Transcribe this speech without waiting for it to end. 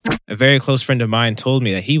very close friend of mine told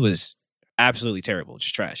me that he was absolutely terrible,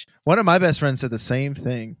 just trash. One of my best friends said the same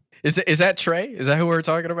thing. Is that Trey? Is that who we're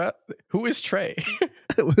talking about? Who is Trey?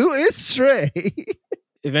 Who is Trey?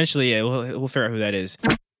 Eventually, yeah, we'll figure out who that is.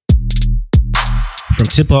 From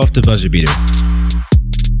tip-off to buzzer beater.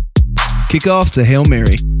 Kickoff to Hail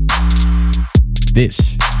Mary.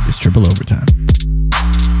 This is Triple Overtime.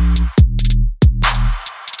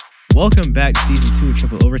 Welcome back to Season 2 of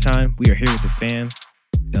Triple Overtime. We are here with the fam,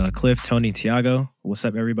 Cliff, Tony, and Tiago. What's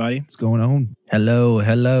up, everybody? What's going on?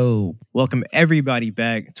 Hello. Welcome everybody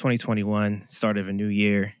back. 2021, start of a new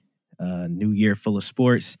year full of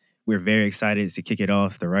sports. We're very excited to kick it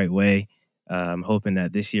off the right way. I'm hoping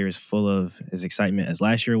that this year is full of as excitement as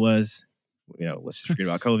last year was. You know, let's just forget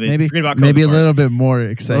about COVID. Maybe a little bit more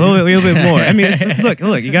exciting. A little bit more. I mean,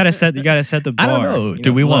 look. You gotta set the bar. I don't know.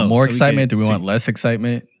 Do we want more excitement? Do we want less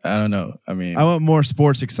excitement? I don't know. I mean, I want more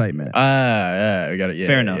sports excitement. Yeah, we got it. Yeah,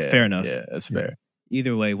 fair enough. Yeah, that's fair.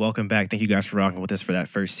 Either way, welcome back. Thank you guys for rocking with us for that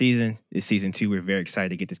first season. This season 2, we're very excited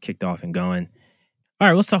to get this kicked off and going. All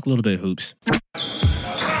right, let's talk a little bit of hoops.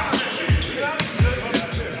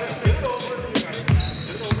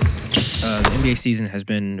 The NBA season has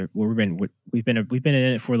been we've been in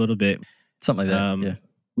it for a little bit. Something like that.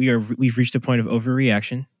 Yeah. We've reached a point of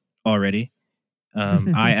overreaction already.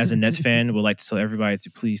 I, as a Nets fan, would like to tell everybody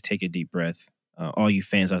to please take a deep breath. All you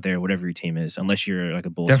fans out there, whatever your team is, unless you're like a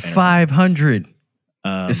Bulls They're fan. 500.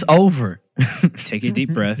 It's over. Take a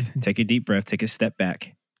deep breath. Take a step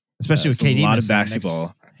back. Especially with KD. A lot of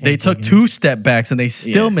basketball. They took 2 step backs and they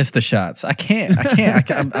still missed the shots. I can't. That's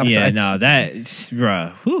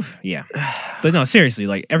bruh. Whew, yeah. But no, seriously,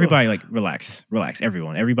 like everybody, like relax.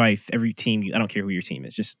 Everyone, every team. I don't care who your team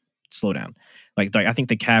is. Just slow down. Like I think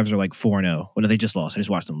the Cavs are like 4-0. Well, no, they just lost. I just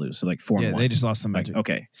watched them lose. So like 4-1. Yeah, they just lost the Magic.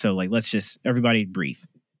 Okay, so like let's just everybody breathe.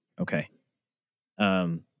 Okay.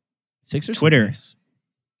 Sixers. Twitter. Nice.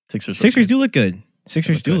 Sixers do look good.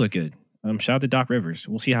 Sixers do look good. Shout out to Doc Rivers.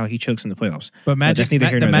 We'll see how he chokes in the playoffs. But Magic, that's neither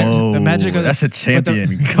here nor the Magic are that's a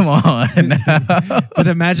champion. Come on. But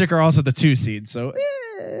the Magic are also the 2 seed. So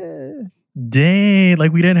dang,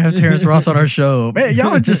 like we didn't have Terrence Ross on our show. Man,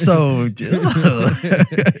 y'all are just so.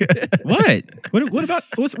 What about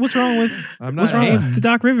what's wrong with what's wrong with the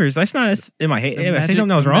Doc Rivers? That's not in my hate. If I say something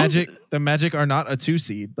that was wrong. The Magic are not a 2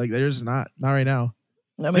 seed. Like they're just not right now.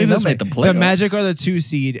 I mean, they'll make the playoffs. The Magic are the 2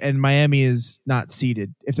 seed, and Miami is not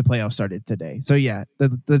seeded if the playoffs started today. So yeah,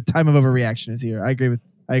 the time of overreaction is here. I agree with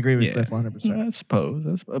Cliff 100%. I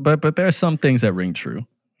suppose, but there are some things that ring true.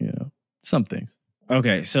 You know, some things.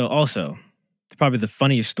 Okay, so also, probably the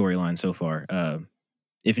funniest storyline so far.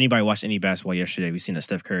 If anybody watched any basketball yesterday, we've seen that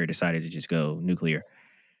Steph Curry decided to just go nuclear,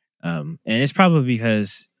 and it's probably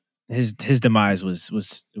because his demise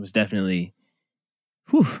was definitely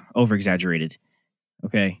over exaggerated.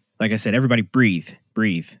 Okay, like I said, everybody breathe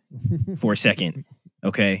for a second.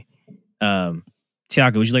 Okay,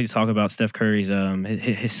 Tiago, would you like to talk about Steph Curry's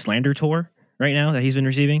his slander tour right now that he's been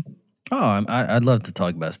receiving? Oh, I'd love to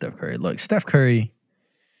talk about Steph Curry. Look, Steph Curry,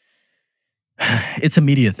 it's a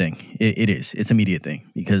media thing. It is. It's a media thing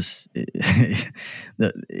because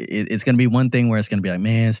it's going to be one thing where it's going to be like,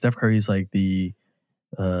 man, Steph Curry's like the,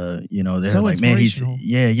 they're so like, man, he's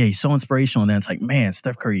so inspirational. And then it's like, man,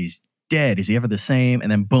 Steph Curry's dead. Is he ever the same?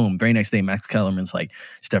 And then boom, very next day, Max Kellerman's like,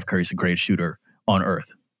 Steph Curry's the greatest shooter on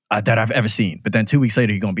earth that I've ever seen. But then 2 weeks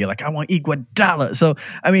later, he's gonna be like, I want Iguodala. So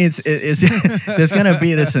I mean, it's there's gonna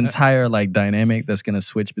be this entire like dynamic that's gonna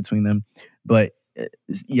switch between them. But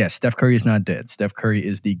yes, Steph Curry is not dead. Steph Curry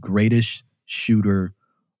is the greatest shooter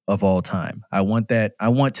of all time. I want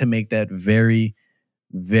to make that very,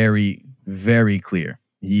 very, very clear.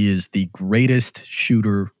 He is the greatest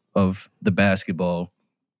shooter of the basketball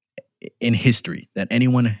in history that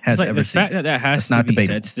anyone has ever seen. The fact that has to be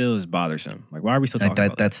said still is bothersome. Like, why are we still talking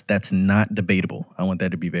about that? That's not debatable. I want that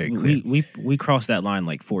to be very clear. We crossed that line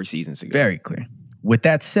like 4 seasons ago. Very clear. With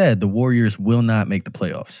that said, the Warriors will not make the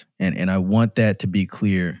playoffs, and I want that to be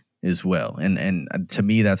clear as well. And to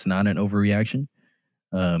me, that's not an overreaction.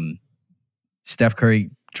 Steph Curry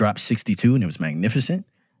dropped 62, and it was magnificent.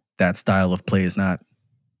 That style of play is not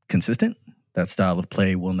consistent. That style of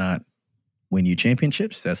play will not win you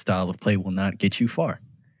championships. That style of play will not get you far.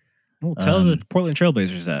 Well, tell the Portland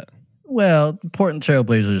Trailblazers that. Well, Portland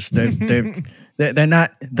Trailblazers, they're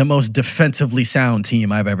not the most defensively sound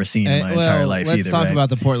team I've ever seen in my entire life either. Let's talk about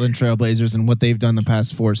the Portland Trailblazers and what they've done the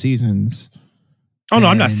past 4 seasons. Oh, no,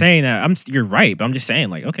 I'm not saying that. You're right, but I'm just saying,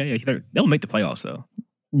 like, okay, they'll make the playoffs, though.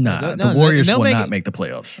 Nah, the Warriors will not make the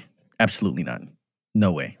playoffs. Absolutely not.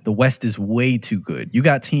 No way. The West is way too good. You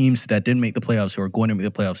got teams that didn't make the playoffs who are going to make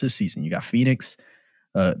the playoffs this season. You got Phoenix,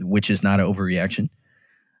 which is not an overreaction.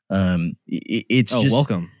 It's just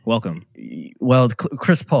welcome. Well,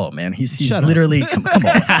 Chris Paul, man, he's Shut literally come on,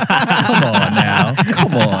 come on now,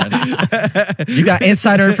 come on. You got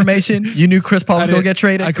insider information. You knew Chris Paul was going to get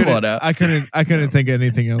traded. Come on now. I couldn't think of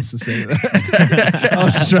anything else to say. I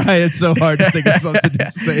was trying so hard to think of something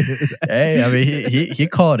to say. Hey, I mean, he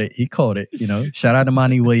called it. He called it. You know, shout out to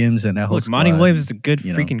Monty Williams and that whole squad. Monty Williams is a good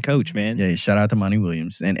you know. freaking coach, man. Yeah, shout out to Monty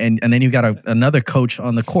Williams, and then you got another coach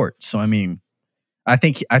on the court. So I mean, I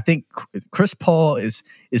think Chris Paul is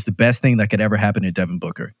the best thing that could ever happen to Devin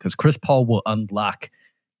Booker, because Chris Paul will unlock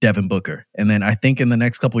Devin Booker, and then I think in the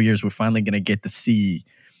next couple of years we're finally gonna get to see,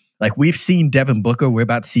 like we've seen Devin Booker, we're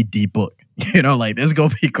about to see D Book. You know, like this is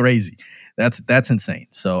gonna be crazy. That's insane.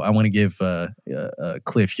 So I want to give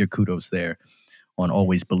Cliff your kudos there on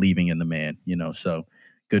always believing in the man. You know, so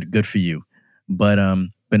good for you. But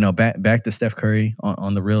no, back to Steph Curry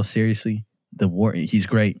on the real. Seriously, he's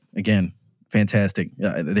great again. Fantastic.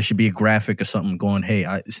 There should be a graphic or something going,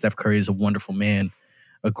 hey, Steph Curry is a wonderful man,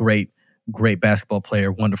 a great basketball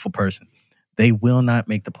player, wonderful person. They will not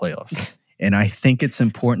make the playoffs. And I think it's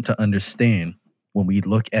important to understand when we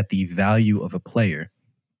look at the value of a player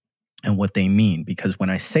and what they mean. Because when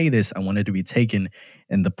I say this, I want it to be taken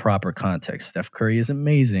in the proper context. Steph Curry is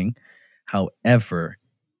amazing. However,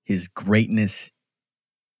 his greatness,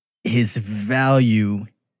 his value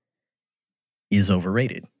is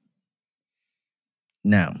overrated.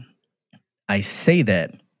 Now, I say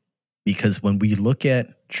that because when we look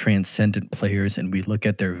at transcendent players and we look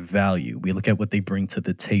at their value, we look at what they bring to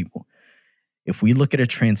the table. If we look at a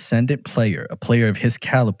transcendent player, a player of his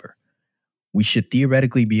caliber, we should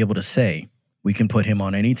theoretically be able to say we can put him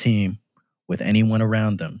on any team with anyone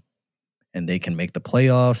around them and they can make the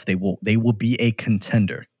playoffs. They will be a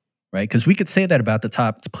contender, right? Because we could say that about the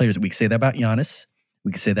top players. We could say that about Giannis.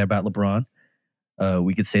 We could say that about LeBron.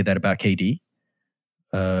 We could say that about KD.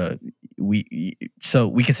 We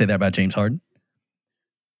can say that about James Harden.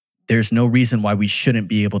 There's no reason why we shouldn't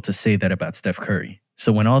be able to say that about Steph Curry.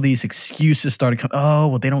 So when all these excuses started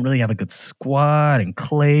coming, they don't really have a good squad and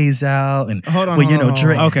Clay's out and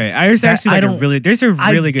Drake. Okay, there's a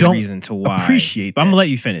really good reason to why. Appreciate but I'm gonna let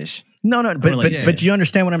you finish. No, but do you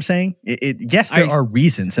understand what I'm saying? Yes, there are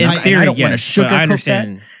reasons, and in theory, I don't want to sugarcoat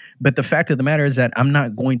that. But the fact of the matter is that I'm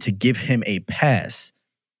not going to give him a pass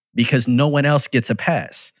because no one else gets a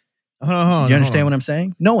pass. Do you understand what I'm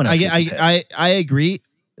saying? No one else gets a pass. I agree.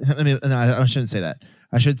 I shouldn't say that.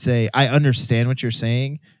 I should say I understand what you're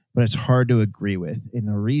saying, but it's hard to agree with. And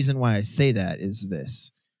the reason why I say that is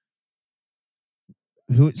this.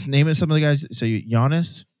 Name some of the guys. So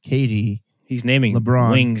Giannis, KD. He's naming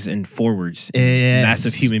LeBron, wings and forwards, yes.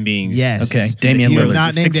 Massive human beings. Yes. Okay. Damian Lillard.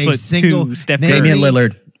 Not named 6'2" Steph Curry.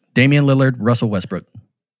 Damian Lillard, Russell Westbrook.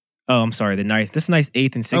 Oh, I'm sorry. This nice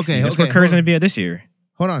 8th and 6th. Okay, That's where Curry's going to be at this year.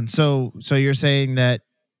 Hold on. So you're saying that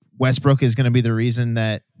Westbrook is going to be the reason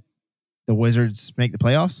that the Wizards make the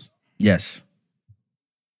playoffs? Yes.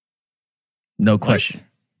 No question.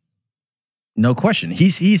 No question.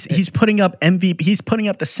 He's putting up MVP. He's putting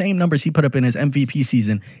up the same numbers he put up in his MVP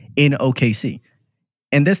season in OKC.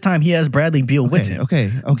 And this time he has Bradley Beal with him.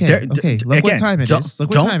 Okay. Look what time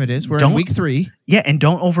it is. We're in week 3. Yeah, and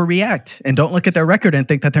don't overreact. And don't look at their record and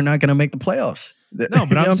think that they're not going to make the playoffs. No,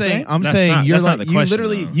 but I'm saying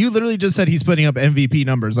you literally just said he's putting up MVP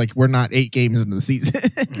numbers like we're not 8 games into the season.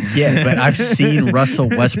 Yeah, but I've seen Russell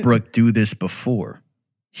Westbrook do this before.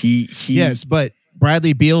 Yes, but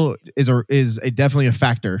Bradley Beal is definitely a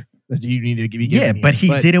factor that you need to be giving. Yeah, but he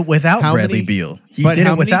did it without Bradley Beal. He did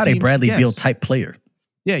it without a Bradley Beal type player.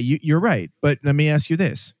 Yeah, you're right. But let me ask you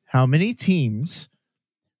this. How many teams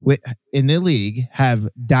in the league have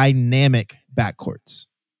dynamic backcourts?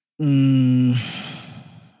 I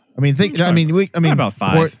mean, about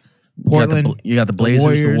 5. Portland. You got the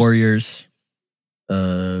Blazers, the Warriors,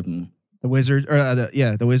 the Wizards, or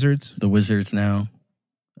the Wizards. The Wizards now.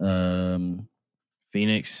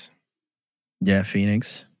 Phoenix. Yeah,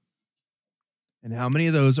 Phoenix. And how many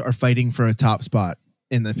of those are fighting for a top spot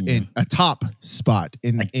in a top spot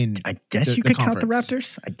in I guess you could count the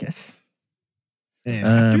Raptors. I guess.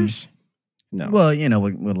 Raptors? No. Well,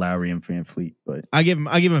 with Lowry and Van Fleet, but I give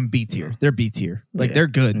them B tier. They're B tier. Like they're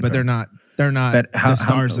good, but they're not. They're not the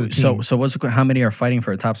stars of the team. So how many are fighting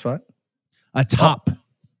for a top spot? A top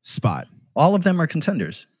spot. All of them are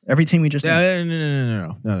contenders. Every team we just no,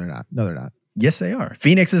 they're not. No, they're not. Yes, they are.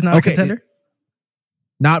 Phoenix is not a contender.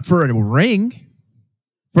 Not for a ring.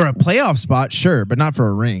 For a playoff spot, sure, but not for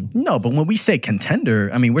a ring. No, but when we say contender,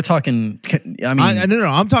 I mean we're talking. I mean, No.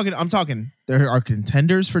 I'm talking. There are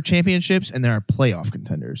contenders for championships, and there are playoff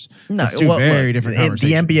contenders. no, It's two very different The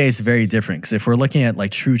conversations. NBA is very different because if we're looking at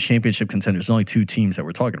like true championship contenders, there's only two teams that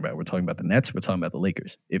we're talking about. We're talking about the Nets. We're talking about the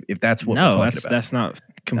Lakers. If that's what we're No, talking that's about. that's not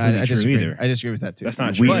completely I true disagree. either. I disagree with that too. That's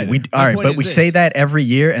not We, true. we, either. all My right, point but is we this. say that every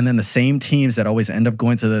year, and then the same teams that always end up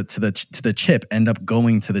going to the chip end up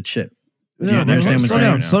going to the chip. No, Do you no, understand what I'm slow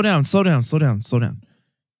saying? Slow down.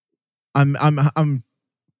 I'm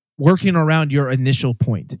working around your initial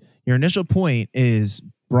point. Your initial point is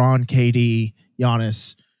Braun, KD,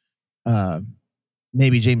 Giannis,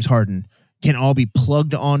 maybe James Harden can all be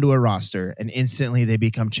plugged onto a roster and instantly they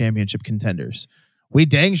become championship contenders. We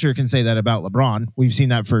dang sure can say that about LeBron. We've seen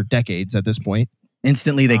that for decades at this point.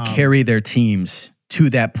 Instantly, they carry their teams to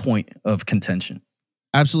that point of contention.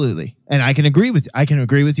 Absolutely. And I can agree with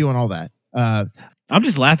you on all that. I'm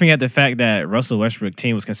just laughing at the fact that Russell Westbrook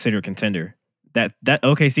team was considered a contender. That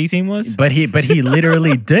OKC team was? But he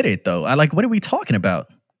literally did it though. What are we talking about?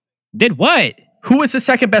 Did what? Who was the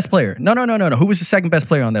second best player? No. Who was the second best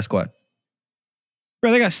player on that squad?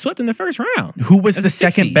 Bro, they got swept in the first round. Who was That's the a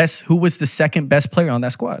six second seed. best? Who was the second best player on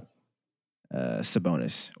that squad?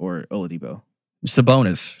 Sabonis or Oladipo.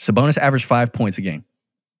 Sabonis averaged 5 points a game.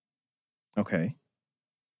 Okay.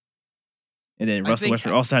 And then I Russell think-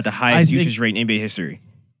 Westbrook also had the highest think- usage rate in NBA history.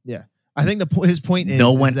 I think his point is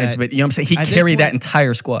No one, is that but you know what I'm saying? He at this carried that point-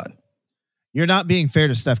 entire squad. you're not being fair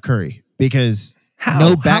to Steph Curry because How? no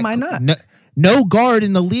How back, am I not? no guard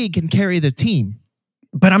in the league can carry the team.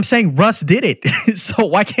 But I'm saying Russ did it. So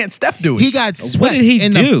why can't Steph do it? He got swept did he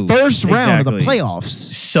in do? the first round of the Exactly. playoffs.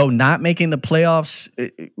 So not making the playoffs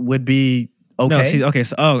would be okay. No, see, okay,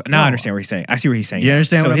 so now No. I understand what he's saying. I see what he's saying. You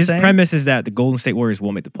understand so what I'm his saying? premise is that the Golden State Warriors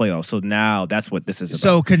won't make the playoffs. So now that's what this is about.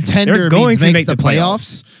 So contender They're going means to makes make the the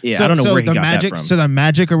playoffs. playoffs. Yeah, I don't know where he the got that Magic, from. So the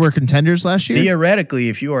Magic were contenders last year. Theoretically,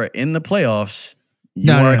 if you are in the playoffs, you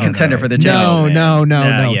No, are no, a contender for the no, championship. no. Nah,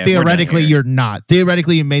 yeah, we're Theoretically, done here. you're not.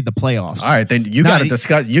 Theoretically, you made the playoffs. All right, then you No, got to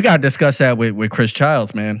discuss. You got to discuss that with Chris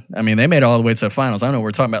Childs, man. I mean, they made it all the way to the finals. I don't know what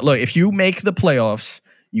we're talking about. Look, if you make the playoffs,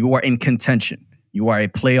 you are in contention. You are a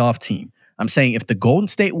playoff team. I'm saying if the Golden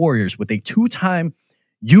State Warriors, with a 2-time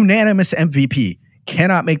unanimous MVP,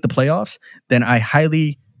 cannot make the playoffs, then I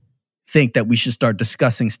highly think that we should start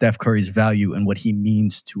discussing Steph Curry's value and what he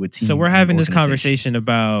means to a team. So we're and having this organization. conversation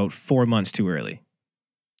about 4 months too early.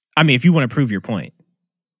 I mean, if you want to prove your point.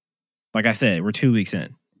 Like I said, we're 2 weeks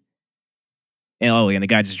in. And the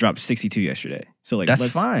guy just dropped 62 yesterday. So like That's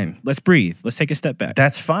let's, fine. Let's breathe. Let's take a step back.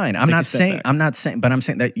 That's fine. Let's I'm take not a step saying. back. I'm not saying. But I'm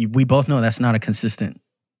saying that we both know that's not consistent.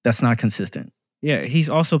 That's not consistent. Yeah, he's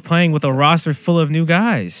also playing with a roster full of new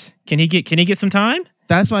guys. Can he get some time?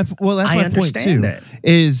 That's my well. That's I my point understand too. that.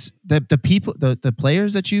 Is that the people, the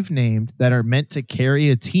players that you've named that are meant to carry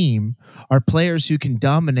a team are players who can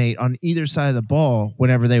dominate on either side of the ball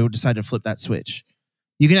whenever they would decide to flip that switch.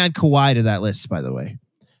 You can add Kawhi to that list, by the way.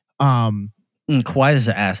 Kawhi is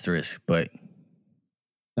an asterisk, but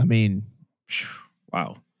I mean,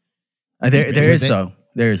 Wow. there is they- though.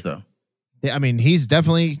 There is though. I mean, he's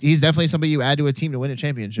definitely somebody you add to a team to win a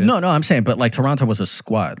championship. No, I'm saying, but like Toronto was a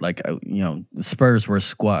squad. Like the Spurs were a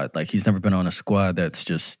squad. Like he's never been on a squad that's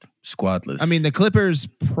just squadless. I mean, the Clippers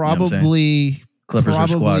what I'm saying? probably Clippers are a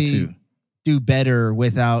squad probably too. do better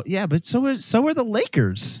without. Yeah, but so are the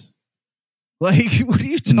Lakers. Like, what are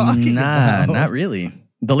you talking Nah, about? not really.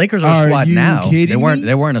 The Lakers are a Are squad you now. kidding me?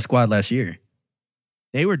 They weren't a squad last year.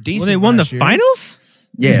 They were Well, decent. they won the last year. finals?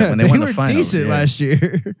 Yeah, when they won the were finals. decent yeah. last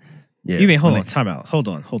year. Yeah. You mean hold when on, time out. Hold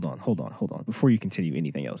on. Before you continue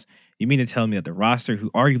anything else. You mean to tell me that the roster who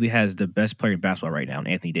arguably has the best player in basketball right now,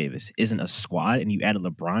 Anthony Davis, isn't a squad and you added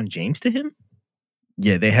LeBron James to him?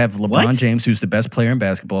 Yeah, they have LeBron What? James, who's the best player in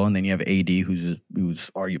basketball, and then you have AD, who's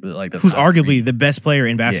arguably like the Who's top arguably three. the best player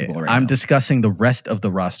in Yeah, basketball right I'm now. discussing the rest of the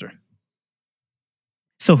roster.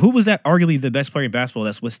 So who was that arguably the best player in basketball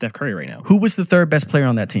that's with Steph Curry right now? Who was the third best player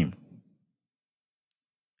on that team?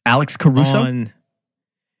 Alex Caruso?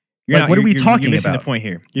 Like, what are we talking You're missing about? the point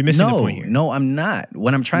here. You're missing the point here. No, I'm not.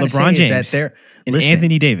 What I'm trying LeBron to say James is that they're and listen,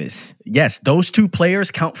 Anthony Davis. yes, those two players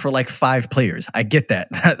count for like 5 players. I get that.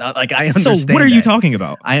 Like I understand. So what are you that. talking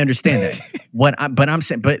about? I understand that. But I'm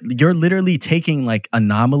saying, but you're literally taking like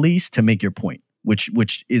anomalies to make your point, which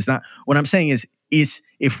is not what I'm saying is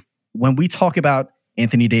if when we talk about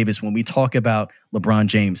Anthony Davis, when we talk about LeBron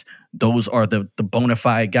James, those are the bona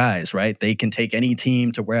fide guys, right? They can take any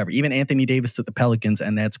team to wherever. Even Anthony Davis to the Pelicans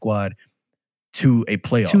and that squad to a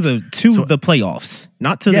playoff. To the playoffs,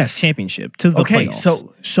 not to Yes. the championship. To the Okay,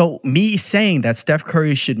 playoffs. so me saying that Steph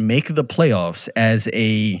Curry should make the playoffs as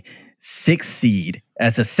a 6th seed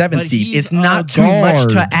as a 7th But seed he's is not a too much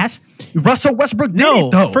to guard. ask. Russell Westbrook did No,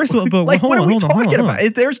 it though. first of all, but like, hold what on, are we hold on, talking hold on.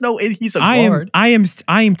 about? There's no. He's a I guard.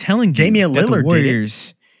 am telling you Damian that Lillard the did it.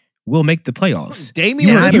 Warriors will make the playoffs. Damian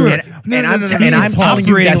And I'm- Lillard. and I'm no, and I'm pause. telling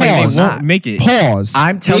you that Operating they like will they not. won't make it. Pause.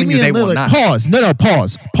 I'm telling you they will Lillard, not. Pause. No,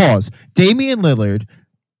 pause. Damian Lillard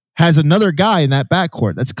has another guy in that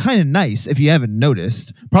backcourt that's kind of nice if you haven't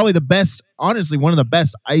noticed. Probably the best, honestly, one of the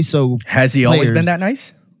best ISO. Has he always players. been that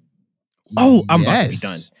nice? Oh, I'm about to be Yes.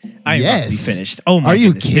 done. I'm about to be Yes. finished. Oh my Are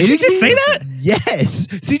you goodness. kidding Did you just me? say that? Yes.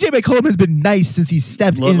 CJ McCollum has been nice since he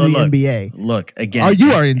stepped Look, into look, the look. NBA. Look again.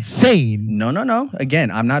 You are insane. No.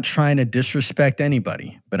 Again, I'm not trying to disrespect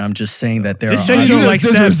anybody, but I'm just saying that there Just are. say you don't just like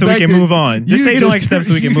Steph so we can disrespected- move on. Just say you don't like Steph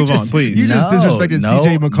so we can move on, please. You just No, disrespected no,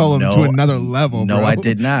 CJ McCollum no. to another level. No, bro. I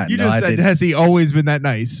did not. You No, just I said, didn't. has he always been that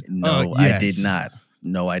nice? No, Yes. I did not.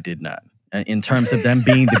 No, I did not. In terms of them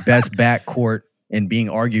being the best backcourt and being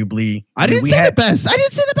arguably, I didn't say the best. I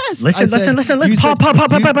didn't say the best. Listen. You said-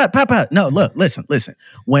 Pop. No, look, listen.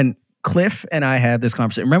 When Cliff and I had this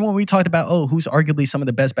conversation, remember when we talked about, who's arguably some of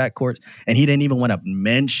the best backcourts, and he didn't even want to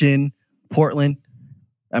mention Portland.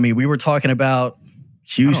 I mean, we were talking about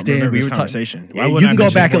Houston. remember We this were talking. conversation. Why You wouldn't can I go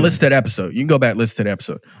mention back and Portland? listen to that episode. You can go back and listen to that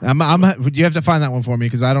episode. You have to find that one for me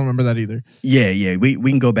because I don't remember that either. Yeah. We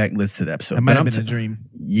can go back and listen to that episode. That might But have I'm been a dream.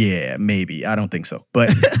 Yeah, maybe. I don't think so. But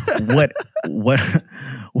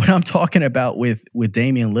what I'm talking about with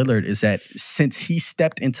Damian Lillard is that since he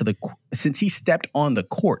stepped on the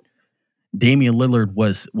court, Damian Lillard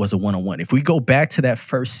was a one-on-one. If we go back to that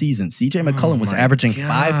first season, CJ McCollum was my averaging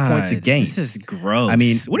 5 points a God, game. This is gross. I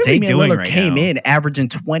mean, what are we Damian doing Lillard right came now? in averaging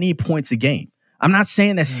 20 points a game. I'm not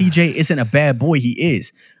saying that CJ isn't a bad boy. He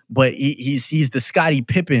is, but he's the Scottie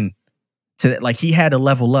Pippen to like he had to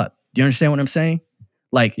level up. Do you understand what I'm saying?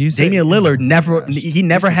 Like You said- Damian Lillard never Gosh.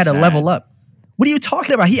 never This had is to sad. level up. What are you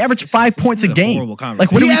talking about? He averaged 5 points a is a game. horrible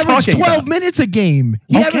Like what He are we averaged talking 12 about? minutes a game.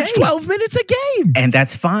 He Okay. averaged 12 minutes a game. And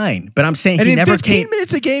that's fine. But I'm saying And he in never 15 came.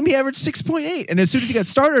 minutes a game, he averaged 6.8. And as soon as he got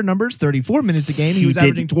starter numbers, 34 minutes a game, he He was did-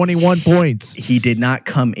 averaging 21 points. He did not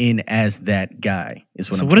come in as that guy. Is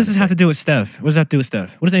what So I'm what does trying this have say. to do with Steph? What does that do with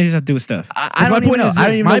Steph? What does anything have to do with Steph? I My don't even point know. is I don't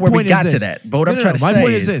this. even My know where we point is got to this. that. But what I'm No, trying to my say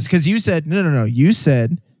point is this because you said no. You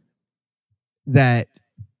said that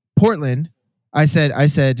Portland. I said. You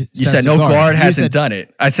Steph's said a no guard You hasn't said- done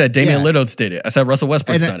it. I said Damian Yeah. Lillard did it. I said Russell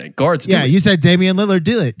Westbrook's And, done it. Guards do Yeah, it. you said Damian Lillard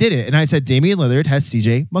did it, and I said Damian Lillard has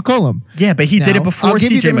CJ McCollum. Yeah, but he did it Now, before I'll give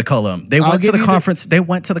you CJ the- McCollum. They I'll went to give the you the- conference. They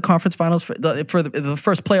went to the conference finals for the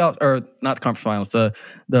first playoff, or not the conference finals.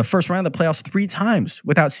 The first round of the playoffs 3 times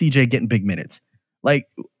without CJ getting big minutes. Like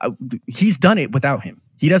he's done it without him.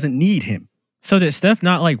 He doesn't need him. So did Steph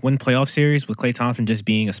not like win playoff series with Klay Thompson just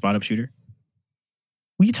being a spot up shooter?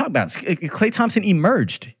 What are you talking about? Klay Thompson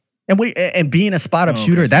emerged. And being a spot up Oh,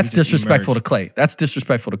 shooter, okay, so that's he just disrespectful emerged. to Klay. That's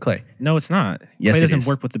disrespectful to Klay. No, it's not. Yes, Klay it doesn't is.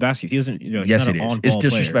 work with the basket. He doesn't. He's Yes, not it an is. on-ball It's player.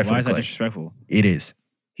 disrespectful Why is to that Klay. disrespectful? It is.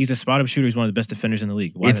 He's a spot up shooter. He's one of the best defenders in the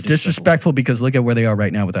league. Why is It's that disrespectful? disrespectful because look at where they are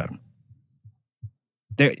right now without him.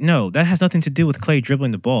 No, that has nothing to do with Klay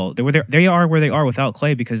dribbling the ball. They are where they are without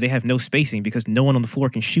Klay because they have no spacing because no one on the floor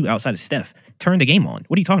can shoot outside of Steph. Turn the game on.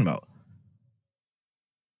 What are you talking about?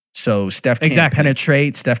 So Steph can't Exactly.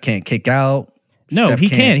 penetrate. Steph can't kick out. No, Steph he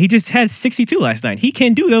can't- can. He just had 62 last night. He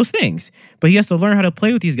can do those things, but he has to learn how to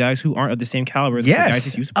play with these guys who aren't of the same caliber as the guys Yes.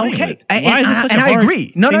 he's used to playing Okay. with. Why is this such a I hard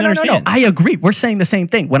agree. No. thing to understand? I agree. We're saying the same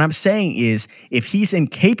thing. What I'm saying is if he's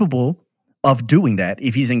incapable of doing that,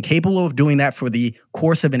 if he's incapable of doing that for the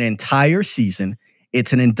course of an entire season,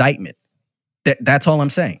 it's an indictment. That's all I'm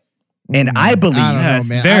saying. And I believe, I don't know, That's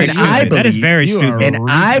man. very And stupid. I That is believe very you are stupid. and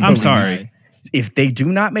I I'm believe sorry. if they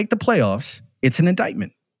do not make the playoffs, it's an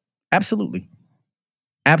indictment. Absolutely.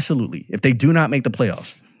 Absolutely. If they do not make the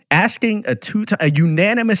playoffs, asking a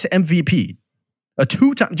unanimous MVP, a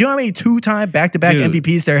 2-time, do you know how many 2-time back-to-back Dude.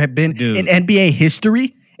 MVPs there have been Dude. in NBA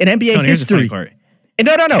history? In NBA Tony, here's the funny history. part.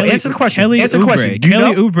 No. Kelly- Answer the question. Kelly Answer the question. Oubre. Do you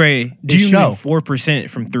Kelly know? Oubre Do is you know? shooting 4%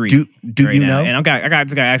 from 3. Do right you now. know? And I got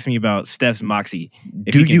this guy asking me about Steph's moxie.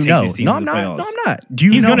 If Do he can you take know? this team No, to I'm the not. playoffs. No, I'm not. Do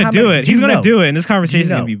you He's know gonna how do many- it. He's you gonna know? do it. And this conversation is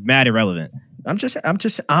know? gonna be mad irrelevant. I'm just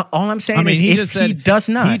all I'm saying I mean, is he if just said he does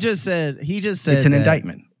not, He just said it's an that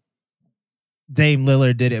indictment. Dame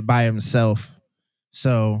Lillard did it by himself.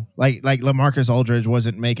 So like LaMarcus Aldridge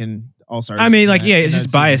wasn't making all-stars. I mean, like, in yeah, that- it's in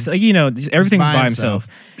just that biased. season. Like, you know, just everything's by by himself.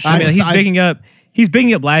 himself. I mean, I- he's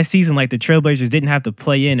bigging up last season like the Trailblazers didn't have to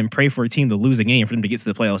play in and pray for a team to lose a game for them to get to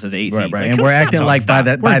the playoffs as an 8 seed. Right. Like, And come we're stop, acting stop, like stop.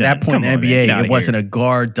 by We're that done. point Come in on, the man. Get NBA, outta it wasn't here. a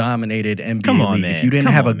guard-dominated NBA Come on, league. man. If you didn't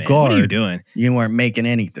Come have on, a man. guard, What are you doing? you weren't making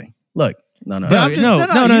anything. Look, no. But I'm just- No. you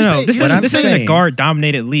say- This what isn't I'm this isn't a saying- guard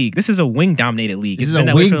dominated league. This is a wing dominated league. This It's is been a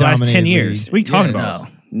that way for the last wing-dominated 10 league. years. What are you talking Yes.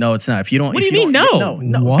 about? No, it's not. If you don't, What do if you mean, don't-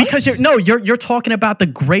 no? no, What? because you're talking about the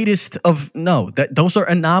greatest of those are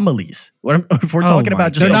anomalies. If we're Oh talking my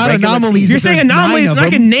about just They're a not regular anomalies. team, You're If saying there's 9 anomalies, of and I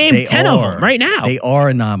them, can name they 10 of are. them right now. They are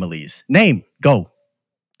anomalies. Name, go.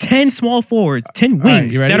 10 small forwards, 10 All right,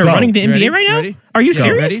 wings you ready? that are Go. running the You NBA ready? right You now. ready? Are you Go.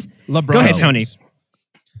 serious? Ready? LeBron Go ahead, Tony. James.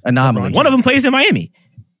 Anomaly. One of them plays in Miami.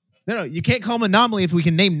 No, you can't call them anomaly if we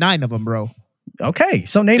can name 9 of them, bro. Okay,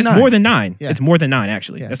 so name It's 9. more than 9. Yeah. It's more than 9,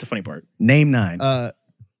 actually. Yeah. That's the funny part. Name 9.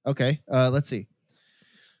 Okay. Let's see.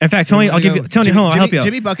 In fact, Tony, I'll give you Tony. Jimmy, Hold on, I'll help you out.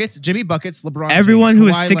 Jimmy buckets, LeBron. Everyone James, who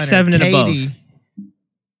is Kawhi 6'7" Leonard, and above. KD,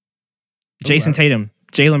 Jason Tatum,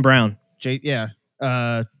 Jalen Brown, Yeah.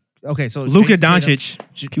 Okay. So Luka Jason Tatum,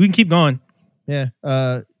 Doncic. We can keep going. Yeah.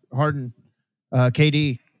 Harden.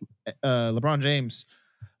 KD. LeBron James.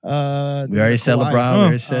 we already said Kawhi. LeBron. We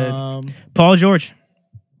already said Paul George,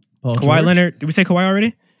 Paul Kawhi George. Leonard. Did we say Kawhi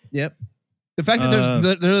already? Yep. The fact that there's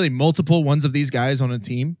literally multiple ones of these guys on a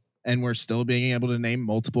team, and we're still being able to name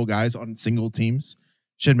multiple guys on single teams,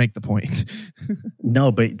 should make the point.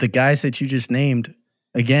 no, but the guys that you just named,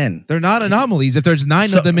 again, They're not anomalies if there's 9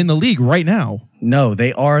 So- of them in the league right now. no,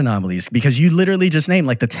 they are anomalies because you literally just named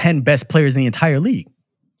like the 10 best players in the entire league.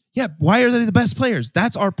 Yeah, why are they the best players?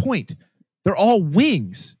 That's our point. They're all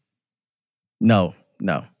wings. No.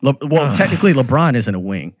 Technically, LeBron isn't a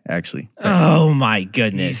wing, actually. Oh my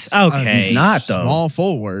goodness. He's a Okay, He's not, though. Small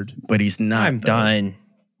forward. But he's not. I'm though. done.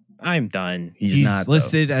 I'm done. He's, He's not though.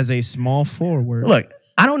 listed as a small forward. Look,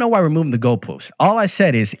 I don't know why we're moving the goalposts. All I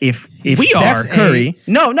said is if We Steph are. Curry,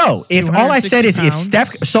 no, if all I said is if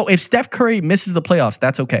 260 if Steph Curry misses the playoffs,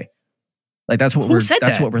 that's okay. Like that's what Who we're. said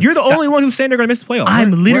that's that? what we're. You're the only one who's saying they're going to miss the playoffs. I'm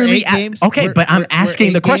We're literally 8 games. okay, We're- but I'm we're asking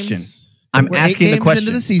 8 the question. games. I'm We're 8 asking the games into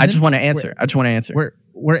question. the season. I just want to answer. I just want to answer.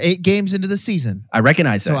 We're 8 games into the season. I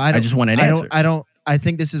recognize that. So I just want an answer. I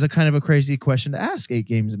think this is a kind of a crazy question to ask 8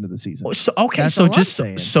 games into the season. So okay, That's so all I'm just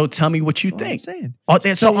saying. so tell me what you That's all I'm think. saying. Oh,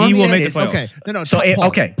 then- So so I'm he will saying make the is- playoffs. Okay, no, So pause,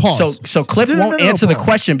 okay, pause. so Cliff No, no, won't no, no, answer the pause.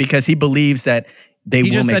 question because he believes that they He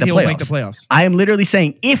will just make said the he'll make the playoffs. playoffs. I am literally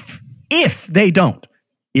saying if they don't,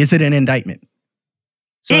 is it an indictment?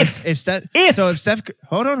 So If- if Steph, if- so if Steph,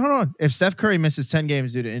 hold on. If Steph Curry misses 10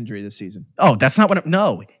 games due to injury this season, Oh, that's not what I'm.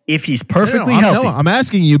 No, if he's No, no, perfectly I'm, healthy. no, I'm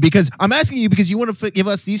asking you because you want to give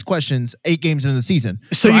us these questions 8 games into the season.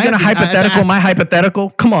 so you're I gonna have to- I have to hypothetical ask- my hypothetical?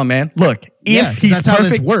 Come on, man. Look, Yeah, if 'cause he's that's how this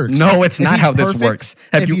perfect, works. no, it's If not he's how this perfect- works.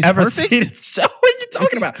 Have if you he's ever perfect- seen it? So what are you talking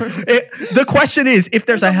he's about? perfect- The question is, if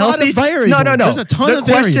there's There's a a lot healthy of variables. no. There's a ton the of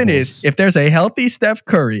question variables. is, if there's a healthy Steph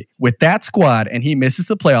Curry with that squad and he misses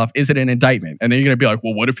the playoff, is it an indictment? And then you're gonna be like,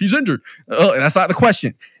 well, what if he's injured? That's not the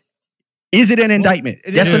question. Is it an indictment?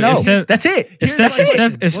 it Yes is. or no? If Steph- That's it. If Here's Steph, my if Steph, question.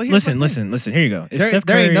 if, Well, here's my listen. Here you go. If There, Steph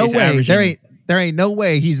there Curry ain't no is way. averaging, There ain't no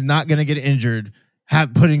way he's not gonna get injured.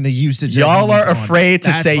 Putting the usage. that Y'all he are needs on. afraid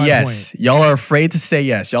to That's say my yes. point. Y'all are afraid to say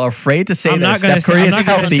yes. Y'all are afraid to say I'm that not if gonna Steph Curry say- is I'm not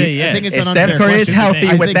gonna healthy. say yes. I think it's If an Steph unfair Curry is question. healthy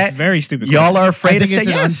I with think that, very stupid. y'all are I afraid to think say it's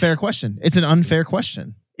an yes. unfair question. It's an unfair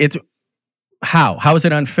question. It's how? How is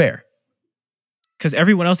it unfair? because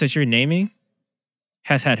everyone else that you're naming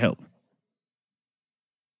has had help.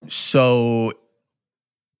 So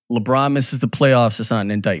LeBron misses the playoffs. It's not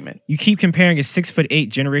an indictment. You keep comparing a 6'8"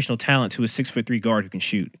 generational talent to a 6'3" guard who can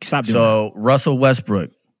shoot. Stop doing that. So Russell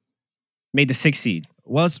Westbrook Made the 6th seed.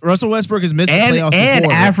 Russell Westbrook has missed the and playoffs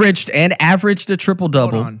before. averaged a triple Hold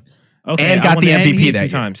double. on. Okay, And I got won the MVP MVP three that year.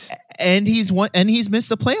 times. And he's missed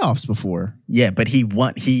the playoffs before. Yeah, but he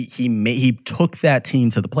took that team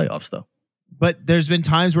to the playoffs though. But there's been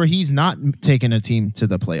times where he's not taken a team to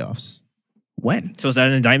the playoffs. When? So is that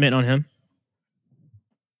an indictment on him?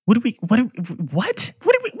 What? What are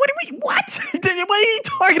you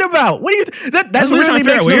talking about? What are you? That That's literally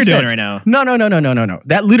unfair makes what no you're doing sense right now. No.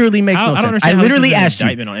 That literally makes I no don't sense. understand I how this literally is an asked you,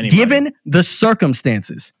 indictment on anybody. given the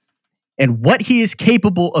circumstances and what he is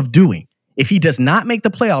capable of doing, if he does not make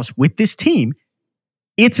the playoffs with this team,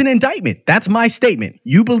 it's an indictment. That's my statement.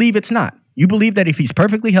 You believe it's not. You believe that if he's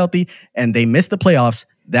perfectly healthy and they miss the playoffs,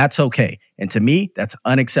 that's okay. And to me, that's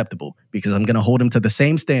unacceptable because I'm going to hold him to the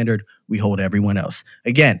same standard we hold everyone else.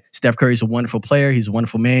 Again, Steph Curry's a wonderful player. He's a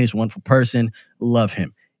wonderful man. He's a wonderful person. Love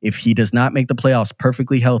him. If he does not make the playoffs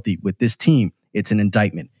perfectly healthy with this team, it's an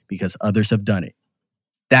indictment because others have done it.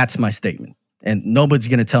 That's my statement. And nobody's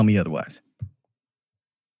going to tell me otherwise.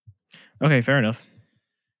 Okay, fair enough.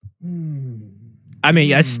 I mean,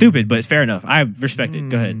 yeah, it's stupid, but it's fair enough. I respect it.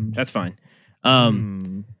 Go ahead. That's fine. I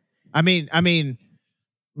mean.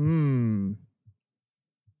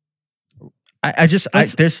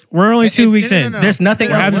 We're only 2 weeks in. no. There's nothing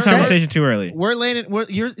We're else having to this say. conversation too early. We're landing.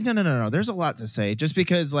 No. There's a lot to say. Just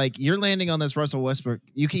because like you're landing on this Russell Westbrook,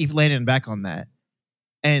 you keep landing back on that.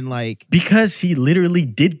 And like, Because he literally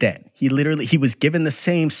did that. He was given the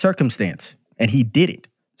same circumstance and he did it.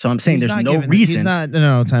 So I'm saying he's there's not no given- reason. He's not.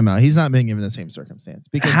 No, time out. He's not being given the same circumstance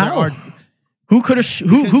because How? there are. Who could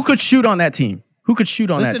shoot on that team? Who could shoot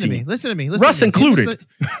on that Listen to team? me. Listen to me. Russ to me. included.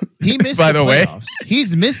 He missed By the the way. playoffs.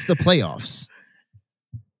 He's missed the playoffs.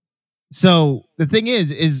 So the thing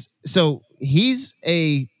is so he's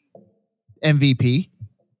a MVP.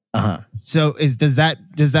 Uh-huh. So does that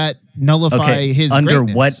nullify Okay. his Under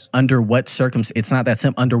greatness? what circumstance? It's not that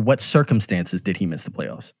simple. Under what circumstances did he miss the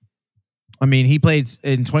playoffs? I mean, he played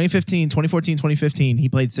in 2014, 2015. He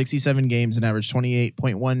played 67 games and averaged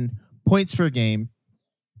 28.1 points per game.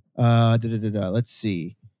 Let's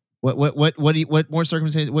see. What more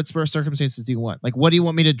circumstances? What spur circumstances do you want? Like, what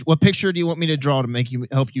picture do you want me to draw to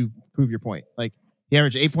help you prove your point? Like, he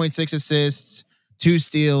averaged 8.6 assists, 2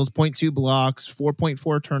 steals, 0.2 blocks,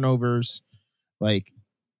 4.4 turnovers. Like,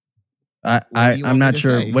 what do you want I'm me not to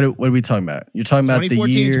sure. say? What are we talking about? You're talking about the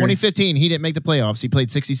 2014, year 2015, he didn't make the playoffs. He played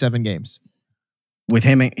 67 games. with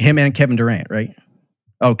him and Kevin Durant, right?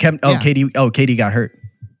 Oh, Yeah. KD got hurt.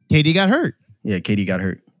 KD got hurt. Yeah, KD got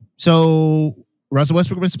hurt. So Russell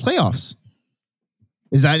Westbrook missed the playoffs.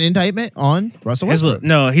 Is that an indictment on Russell Westbrook?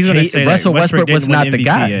 No, he's going to say Russell that Westbrook was didn't win not the MVP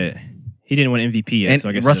guy. Yet. He didn't win MVP yet, And so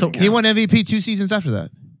I guess Russell- it doesn't He count. won MVP 2 seasons after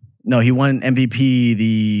that. No, he won MVP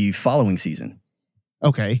the following season.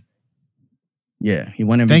 Okay. Yeah, he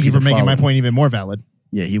won MVP. Thank you for the making my following- point even more valid.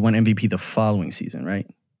 Yeah, he won MVP the following season, right?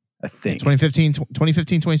 I think. 2015,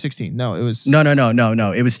 2016. No, it was No.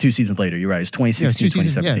 It was 2 seasons later. You're right. It's 2016, Yeah, 2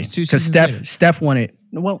 seasons- 2017. yeah, it's 2 Because seasons later. Steph won it.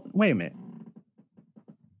 Well, wait a minute.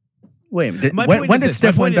 My When point is did this.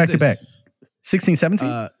 Steph My win point is back to back? 16,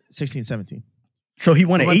 17? 16, 17. So he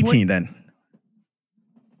won at my 18 point- then.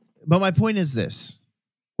 But my point is this: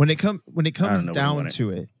 when it comes know when he down won it.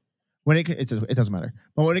 to it, it doesn't matter.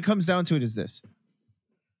 But when it comes down to it, is this: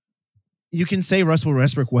 you can say Russell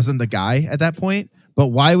Westbrook wasn't the guy at that point, but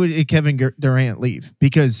why would Kevin Durant leave?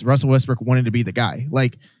 Because Russell Westbrook wanted to be the guy.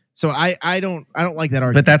 Like, so I don't like that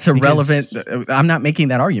argument. But that's because- irrelevant. I'm not making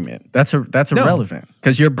that argument. That's irrelevant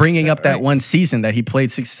because you're bringing up that Right. one season that he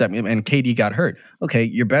played 67 and KD got hurt. Okay,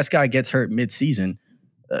 your best guy gets hurt mid-season.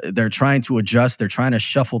 They're trying to adjust. They're trying to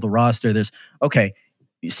shuffle the roster. Steph Okay.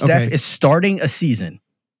 is starting a season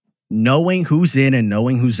knowing who's in and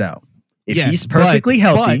knowing who's out. If Yes, he's perfectly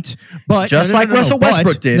healthy, but just like Russell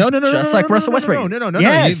Westbrook did. Just like Russell Westbrook. No.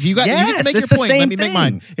 Yes, You get to yes, make your it's the point. same Let me make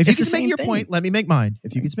mine. thing. If It's you the can make same your thing. point, let me make mine.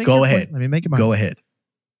 If you can make Go your ahead. point, let me make mine. Go ahead.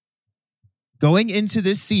 Going into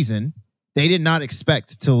this season, they did not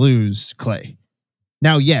expect to lose Clay.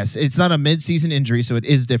 Now, yes, it's not a mid-season injury, so it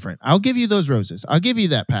is different. I'll give you those roses. I'll give you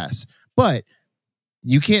that pass. But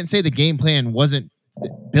you can't say the game plan wasn't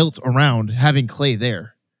built around having Clay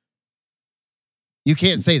there. You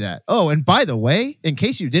can't say that. Oh, and by the way, in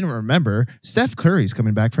case you didn't remember, Steph Curry's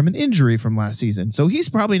coming back from an injury from last season. So he's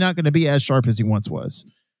probably not going to be as sharp as he once was.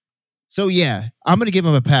 So yeah, I'm going to give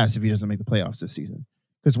him a pass if he doesn't make the playoffs this season.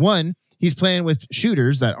 Because one, he's playing with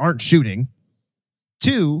shooters that aren't shooting.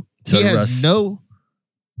 Two, So he did has Russ. no...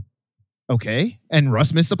 Okay, and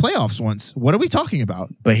Russ missed the playoffs once. What are we talking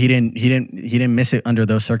about? But he didn't miss it under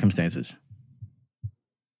those circumstances.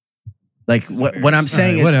 Like what I'm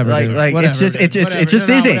saying is Whatever, like dude. like Whatever, it's just dude. Whatever. it's just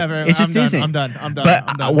No, easy. whatever. It's just I'm easy. done. I'm done. But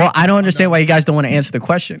I'm done. well, I don't understand done. why you guys don't want to answer the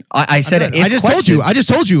question. I said it. I just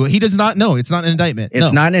told you. He does not know. It's not an indictment.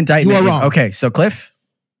 It's No. not an indictment. You are wrong. Okay, so Cliff,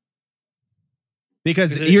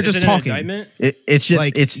 Because you're just talking. it's just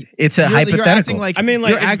Like, it's a You're hypothetical. acting like I mean,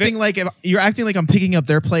 like, you're it's acting like I'm picking up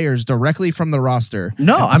their players directly from the roster.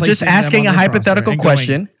 No, and I'm just placing them asking on a this roster hypothetical and going,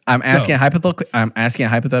 question. I'm asking a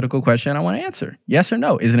hypothetical question. I want to answer yes or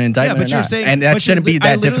no. Is it an Yeah, indictment but or you're not? saying, And that but shouldn't you be li-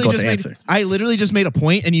 I that literally difficult just to made- answer. I literally just made a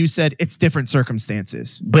point, and you said it's different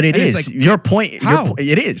circumstances. But it And is it's like, your point. How?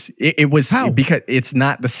 It is. It was How? because it's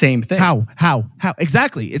not the same thing. How?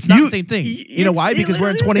 Exactly. It's not You- the same thing. y- You know it's- why? it Because we're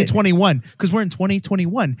in literally is. 2021. Because we're in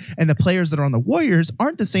 2021, and the players that are on the Warriors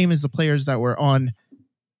aren't the same as the players that were on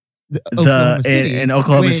the Oklahoma City in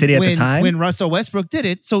Oklahoma City at the time? when Russell Westbrook did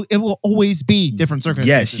it. So it will always be different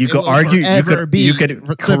circumstances. Yes, you It could will argue. You forever could. be You could.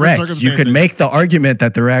 different Correct. You could circumstances. make the argument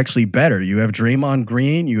that they're actually better. You have Draymond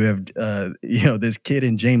Green. You have this kid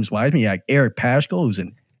in James Wiseman. You have Eric Paschall, who's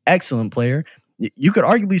an excellent player. You could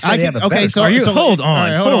arguably say they have a better. so Are you? so- Hold all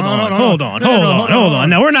right, on. Hold on. No,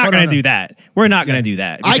 No, we're not Hold going on. to do that. We're not going to do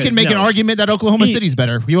that. I because, can make an no, argument that Oklahoma He- City's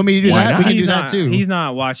better. You want me to do Why that? not? We can he's do that not- too. He's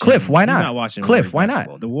not watching. Cliff, why he's not? not watching. Cliff, Warriors why not?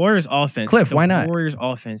 basketball. The Warriors' offense. Cliff, the why not? Warriors'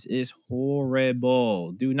 offense is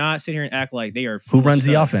horrible. Do not sit here and act like they are. Who full of runs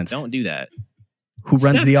the stuff. offense? Don't do that. Who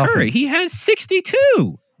runs Steph the Curry, offense? He has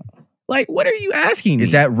 62. Like, what are you asking me?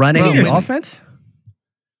 Is that running Bro, the listen. offense?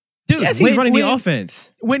 Dude, Yes, he's running the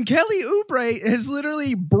offense. When Kelly Oubre has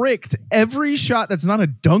literally bricked every shot that's not a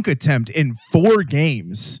dunk attempt in 4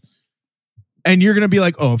 games, and you're gonna be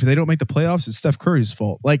like, oh, if they don't make the playoffs, it's Steph Curry's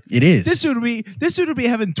fault. Like It is. this dude would be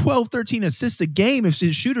having 12, 13 assists a game if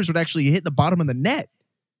his shooters would actually hit the bottom of the net.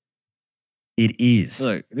 It is.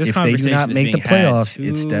 Look, this if they do conversation not is make the being had playoffs, too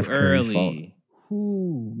it's Steph Curry's fault. early.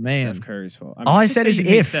 Ooh, man. Steph Curry's fault. All I just said say is you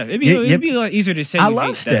hate if. Steph. It'd be a lot easier to say I you love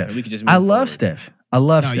hate Steph. and we could just move I love forward. Steph. I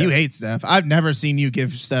love No, Steph. you hate Steph. I've never seen you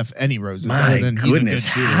give Steph any roses. My other than goodness,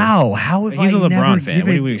 he's a good shooter. how? How have He's I a LeBron never fan. given- What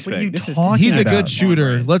do we What are expect? you This is- talking He's a about? good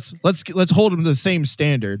shooter. Right. Let's hold him to the same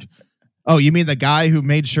standard. Oh, you mean the guy who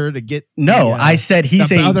made sure to get? No, the, I said he's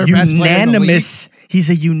the a other best player in the unanimous. He's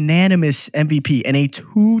a unanimous MVP and a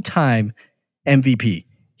 2-time MVP.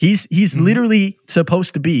 He's literally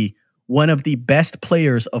supposed to be one of the best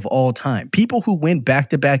players of all time. People who win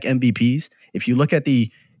back-to-back MVPs, if you look at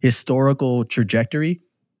the historical trajectory,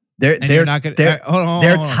 they're you're not gonna- hold on,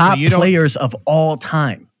 they're hold on. top So you don't- players of all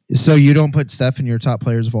time. So you don't put Steph in your top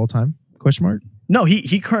players of all time? Question mark. No,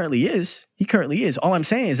 he currently is. He currently is. All I'm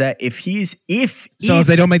saying is that if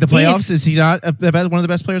They don't make the playoffs, is he not one of the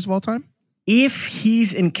best players of all time? if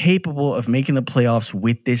he's incapable of making the playoffs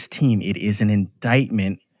with this team, it is an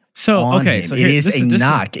indictment. So on okay, him. so it here, is this a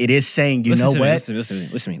knock. It is saying, you listen know to me, what? Listen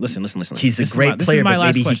to me. Listen. He's a This is great my- this is player, my but last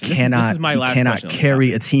maybe he question. This cannot. is my He last cannot question on this carry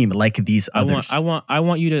topic. a team like these I others.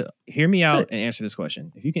 want you to hear me That's out it. and answer this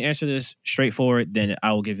question. If you can answer this straightforward, then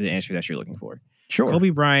I will give you the answer that you're looking for. Sure. Kobe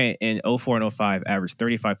Bryant in 04 and 05 averaged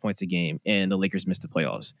 35 points a game, and the Lakers missed the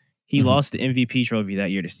playoffs. He Mhm. lost the MVP trophy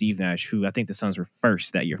that year to Steve Nash, who I think the Suns were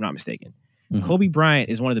first that year, if not mistaken. Mhm. Kobe Bryant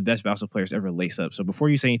is one of the best basketball players ever lace up. So before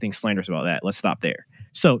you say anything slanderous about that, let's stop there.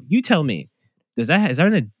 So you tell me, is that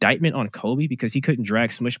an indictment on Kobe because he couldn't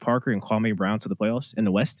drag Smush Parker and Kwame Brown to the playoffs in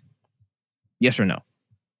the West? Yes or no?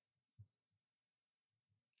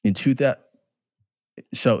 In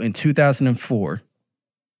 2004.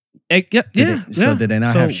 So did they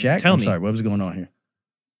not have Shaq? Tell I'm me. sorry, what was going on here?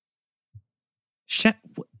 Shaq?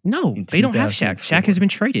 No, In they don't have Shaq. 2004. Shaq has been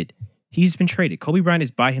traded. He's been traded. Kobe Bryant is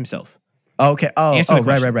by himself. Oh, okay. Answer the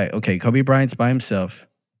Right. question. Okay, Kobe Bryant's by himself.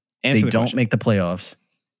 Answer They the don't question. make the playoffs.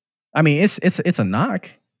 I mean, it's a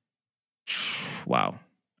knock. Wow.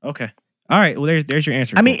 Okay. All right. Well, there's your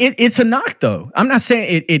answer. I mean, folks. it's a knock though. I'm not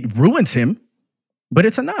saying it ruins him, but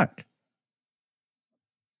it's a knock.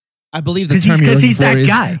 I believe the 'Cause term he's- you're 'cause looking he's for that is,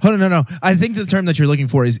 guy. Hold on, no. I think the term that you're looking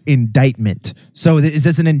for is indictment. So is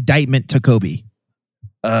this an indictment to Kobe?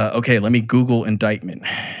 Okay, let me Google indictment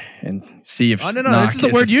and see if. Oh, no. knock This is the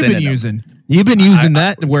a word you've been synonym. using. You've been using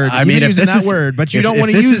that word. I You've mean, been if using this that is- word, but you if- don't if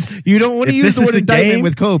want to this use. is- You don't want to if use this the is word the indictment game-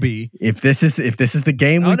 with Kobe. If this is the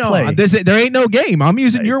game we Oh no, play, there ain't no game. I'm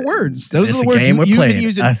using your words. Those This are the is a words game we're you've playing. been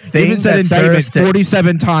using. A You've thing been said that indictment serves to-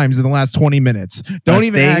 47 times in the last 20 minutes. Don't A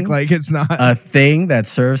even thing- act like it's not. a thing that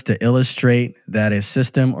serves to illustrate that a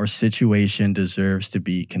system or situation deserves to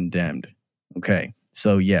be condemned. Okay,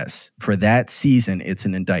 so yes, for that season, it's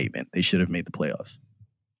an indictment. They should have made the playoffs.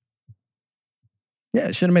 Yeah,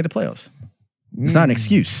 it should have made the playoffs. It's not an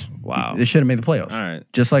excuse. Wow. They should have made the playoffs. All right.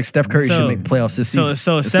 Just like Steph Curry should make the playoffs this season.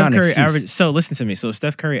 So It's Steph not an Curry excuse. average. So listen to me. So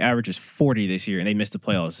Steph Curry averages 40 this year, and they missed the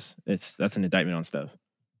playoffs. That's an indictment on Steph.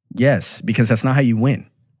 Yes, because that's not how you win.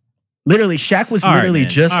 Literally, Shaq was All right, literally man.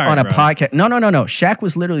 just All right, on a bro. podcast. No. Shaq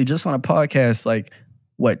was literally just on a podcast like,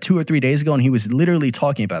 2 or 3 days ago, and he was literally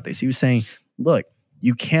talking about this. He was saying, look,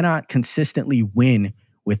 you cannot consistently win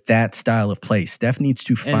with that style of play. Steph needs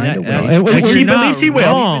to find a way. which Which he you're not believes he will.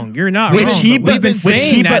 wrong. You're not Which wrong. he but we've been which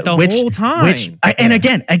saying he that the which- whole time. And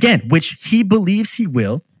again, which he believes he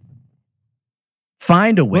will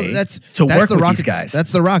find a way that's to work the with Rockets. these guys.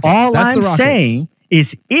 That's the Rockets. All That's the I'm Rockets. saying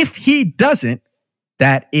is if he doesn't,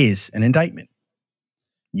 that is an indictment.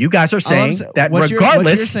 You guys are saying that what you're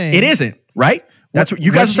regardless, saying- it isn't, right? That's what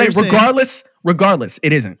you guys are saying. Regardless,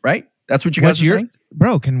 it isn't, right? That's what you guys are saying?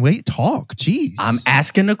 Bro, can we talk? Jeez. I'm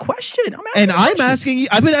asking a question. I'm asking you.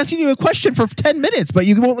 I've been asking you a question for 10 minutes, but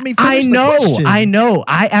you won't let me finish I the know. question.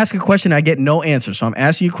 I ask a question, I get no answer. So I'm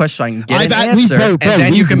asking you a question so I can get an we've answer, both- and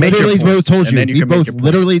then you can make your literally point. both told And you. then you We can make both your point.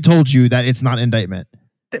 literally told you that it's not indictment.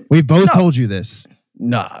 We've both No. told you this.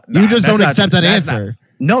 Nah, You just that's don't not accept true. that That's answer.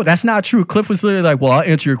 No, that's not true. Cliff was literally like, "Well, I'll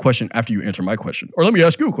answer your question after you answer my question, or let me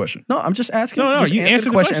ask you a question." No, I'm just asking. No, just you answer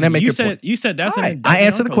the question and then make you your said, point. You said that's All an right, indictment. I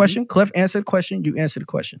answered on the Kobe. question. Cliff answered the question. You answered the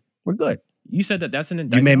question. We're good. You said that's an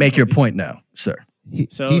indictment. You may on make your Kobe. point now, sir.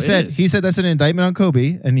 So he it said is. he said that's an indictment on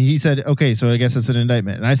Kobe, and he said, okay, so I guess it's an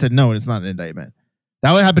indictment. And I said, no, it's not an indictment.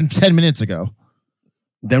 That would happen 10 minutes ago.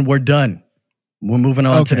 Then we're done. We're moving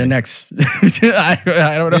on to Okay. the next. I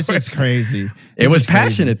don't know. This is crazy. It This was is crazy.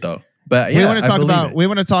 passionate though, but yeah, we want to I talk believe about it. we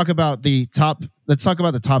want to talk about the let's talk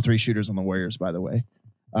about the top 3 shooters on the Warriors. By the way,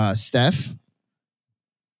 Steph,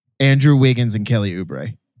 Andrew Wiggins, and Kelly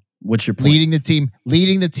Oubre. What's your point?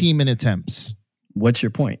 Leading the team in attempts. What's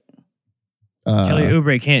your point? Kelly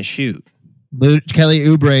Oubre can't shoot. Kelly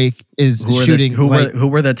Oubre is shooting. Who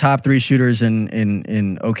were the top 3 shooters in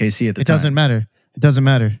OKC at the time? It doesn't matter. It doesn't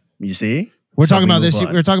matter. You see? We're talking about this.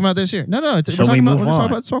 We're talking about this year. No. So we move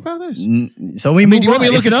on. Talk about this. So we move on. Do you want me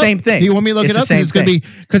to look it up? Same thing. Do you want me to look it up? It's going to be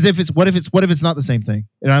because what if it's not the same thing?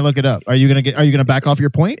 And I look it up. Are you gonna back off your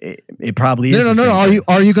point? It probably is. No.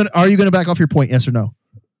 Are you gonna back off your point? Yes or no?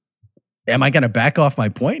 Am I going to back off my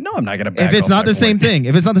point? No, I'm not going to back off. If it's not the same thing.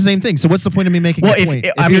 If it's not the same thing. So what's the point of me making a point?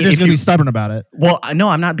 If you're just going to be stubborn about it. Well, no,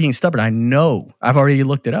 I'm not being stubborn. I know. I've already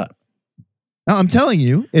looked it up. No, I'm telling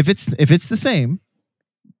you, if it's the same,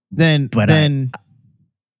 then but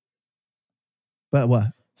what?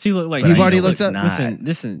 See, look, like you've already looked up.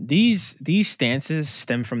 Listen. These stances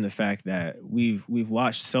stem from the fact that we've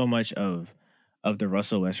watched so much of the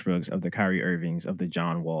Russell Westbrooks, of the Kyrie Irvings, of the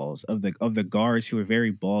John Walls, of the guards who are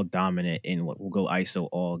very ball dominant in what will go ISO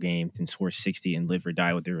all game and score 60 and live or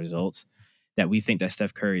die with their results, that we think that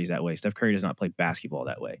Steph Curry is that way. Steph Curry does not play basketball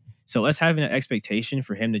that way. So us having an expectation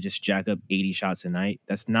for him to just jack up 80 shots a night,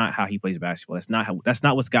 that's not how he plays basketball. That's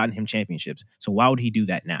not what's gotten him championships. So why would he do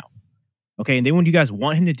that now? Okay, and then when you guys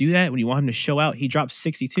want him to do that, when you want him to show out, he drops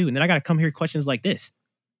 62. And then I got to come here questions like this.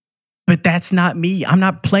 But that's not me. I'm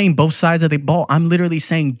not playing both sides of the ball. I'm literally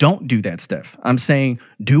saying don't do that, Steph. I'm saying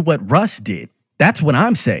do what Russ did. That's what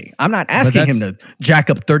I'm saying. I'm not asking him to jack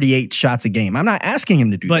up 38 shots a game. I'm not asking him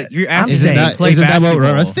to do that. But you're asking him to play basketball. That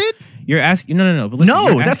what Russ did? You're asking no. But listen,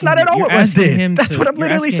 no, that's not at all what Russ did. That's what I'm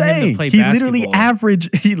literally saying. He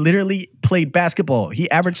literally played basketball. He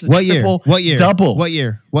averaged a triple-double. What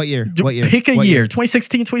year? Pick a year.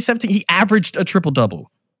 2016, 2017. He averaged a triple-double.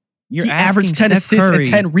 He averaged 10 assists and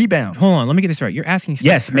 10 rebounds. Hold on, let me get this right. You're asking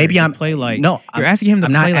Steph Curry to play like you're asking him to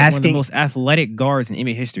play like one of the most athletic guards in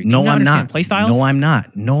NBA history. No, I'm not. Play styles? No, I'm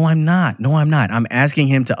not. I'm asking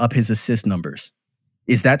him to up his assist numbers.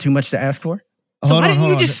 Is that too much to ask for? So why didn't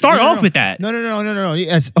you just start off with that? No.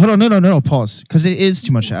 Yes. Hold on. No. Pause. Because it is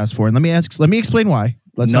too much to ask for. And let me explain why.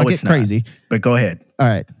 Let's not get crazy. But go ahead. All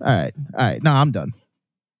right. No, I'm done.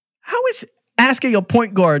 How is asking a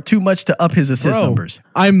point guard too much to up his assist numbers?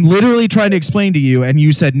 I'm literally trying to explain to you, and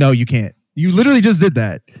you said no, you can't. You literally just did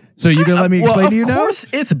that. So you gonna let me explain to you now? Of course,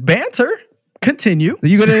 it's banter. Continue. Are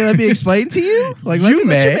you gonna let me explain to you? Like, let your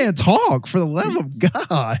man talk, for the love of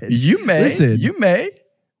God. You may. Listen. You may.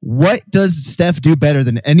 What does Steph do better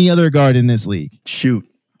than any other guard in this league? Shoot.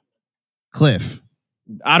 Cliff.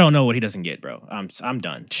 I don't know what he doesn't get, bro. I'm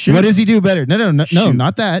done. Shoot. What does he do better? No,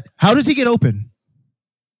 not that. How does he get open?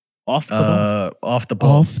 Off the ball. Off the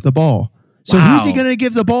ball. Off the ball. So who's he going to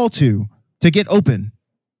give the ball to get open?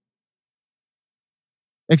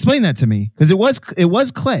 Explain that to me, because it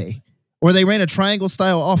was Clay, or they ran a triangle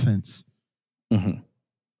style offense. Mm-hmm.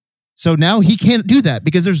 So now he can't do that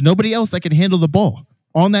because there's nobody else that can handle the ball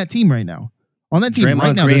on that team right now. On that team Draymond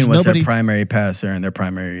right now, Green was nobody. their primary passer and their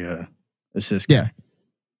primary assist guy. Yeah.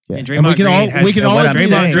 And Draymond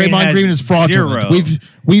Draymond Green is fraudulent. Zero.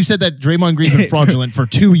 We've said that Draymond Green's been fraudulent for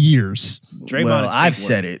 2 years. I've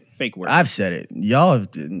said it. Fake work. I've said it. Y'all have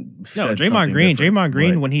said Draymond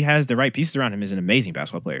Green, when he has the right pieces around him, is an amazing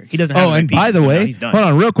basketball player. He doesn't have the right and pieces, by the way, he's done. hold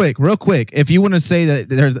on, real quick. If you want to say that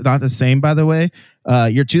they're not the same, by the way,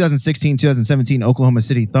 your 2016-2017 Oklahoma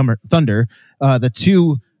City Thunder, the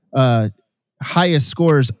two highest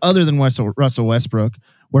scorers other than Russell Westbrook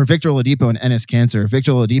were Victor Oladipo and Enes Kanter.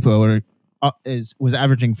 Victor Oladipo was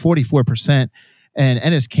averaging 44%, and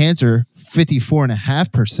Enes Kanter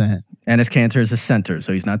 54.5%. Enes Kanter is a center,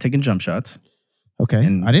 so he's not taking jump shots. Okay,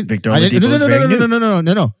 and I didn't. Victor Oladipo is very new.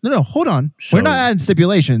 No. Hold on, we're not adding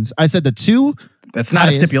stipulations. I said the two. That's not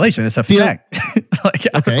a stipulation. It's a fact.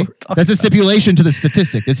 Okay, that's a stipulation to the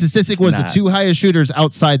statistic. The statistic was the two highest shooters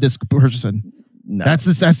outside this person. No. That's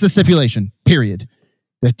the stipulation. Period.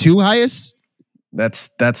 The two highest.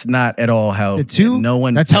 That's not at all how no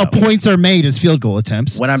one. That's how points are made as field goal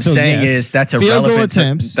attempts. What I'm saying is that's irrelevant. Field goal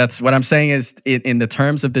attempts. That's what I'm saying is in the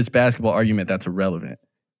terms of this basketball argument, that's irrelevant.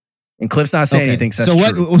 And Cliff's not saying anything. So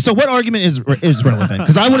that's true. So what argument is relevant?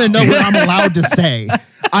 Because I want to know what I'm allowed to say.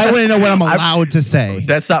 I want to know what I'm allowed to say.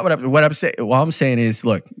 That's not what I'm saying. What I'm saying is,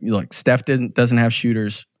 look. Steph doesn't have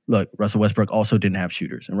shooters. Look, Russell Westbrook also didn't have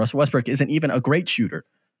shooters, and Russell Westbrook isn't even a great shooter.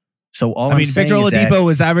 So I'm saying Victor Oladipo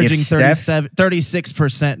was averaging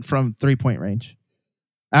 36% from 3-point range,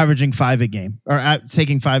 averaging 5 a game, or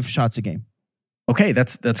taking 5 shots a game. Okay,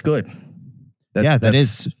 that's good. That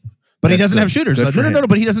is. But he doesn't have shooters. No.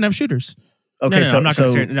 But he doesn't have shooters. Okay, I'm not going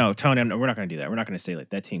to so say no, Tony. We're not going to do that. We're not going to say like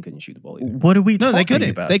that team couldn't shoot the ball either. what are we No, talking they couldn't.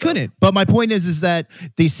 about? They though? couldn't. But my point is that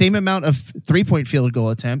the same amount of 3-point field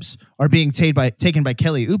goal attempts are being taken by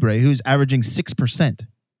Kelly Oubre, who's averaging 6%.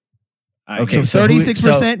 Okay, So so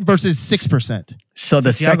 36% versus 6%. So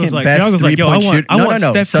the second like, best Thiago's like, yo, 3-point shooter. I want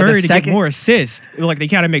Steph So Curry the to second, get more assists. Like they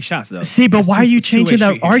gotta make shots though. See, but It's why are you it's two-way changing that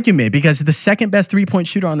street here. argument? Because the second best 3-point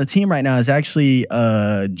shooter on the team right now is actually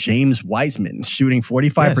James Wiseman shooting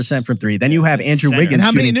 45% Yes. from 3. Then you have He's Andrew center. Wiggins And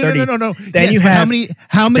how many? shooting No, 30. no. Then Yes, you but have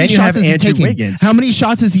how many then you shots have is he Andrew taking? Wiggins. How many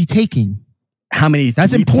shots is he taking? How many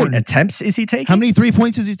That's 3-point important. attempts is he taking? How many 3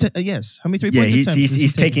 points is he? Yes. How many 3 Yeah, points? he's attempts is he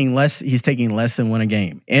taking less. He's taking less than 1 a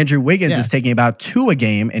game. Andrew Wiggins Yeah. is taking about 2 a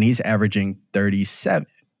game, and he's averaging 37.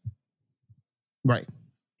 Right.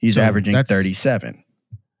 He's So averaging that's- 37.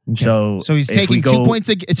 Okay. So So he's if we taking go- 2 points.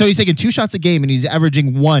 So he's taking 2 shots a game, and he's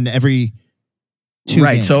averaging 1 every 2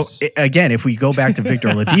 right. games. So again, if we go back to Victor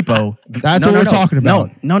Oladipo, That's what we're talking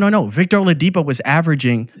about. No. Victor Oladipo was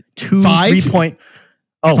averaging 2 Five? 3-point.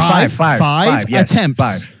 Oh, five. Yes, attempts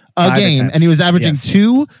five. a Five game, attempts. and he was averaging Yes.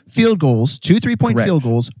 2 field goals, 2 3-point Correct. field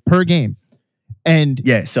goals per game, and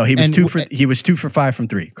Yeah, so he was And 2 for 5 from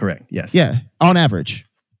 3. Correct. Yes. yeah, on average.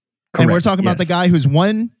 Correct. And we're talking about the yes. guy who's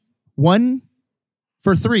one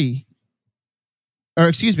for 3, or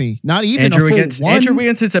excuse me, not even Andrew a full Wiggins. 1, Andrew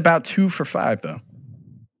Wiggins is about 2 for 5 though.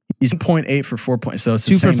 He's 0.8 for 4 points. So it's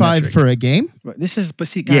the 2 for same 5 metric. for a game. But this is, but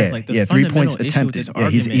see, guys, like the 3 points fundamental issue with attempted. this Yeah,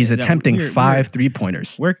 he's argument is that attempting we're- 5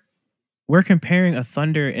 3-pointers. We're comparing a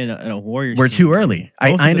Thunder and a Warriors. We're team. too early.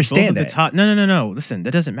 Both of I understand both of that. the top, no. Listen,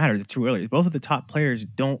 that doesn't matter. They're too early. Both of the top players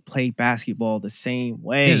don't play basketball the same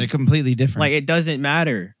way. Yeah, they're completely different. Like it doesn't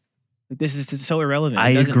matter. Like, this is just so irrelevant. It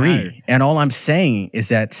I doesn't agree. matter. And all I'm saying is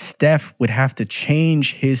that Steph would have to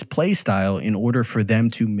change his play style in order for them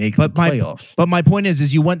to make But the my- playoffs. But my point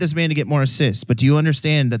is you want this man to get more assists. But do you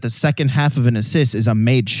understand that the second half of an assist is a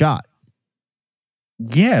made shot?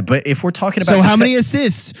 Yeah, but if we're talking about So the how many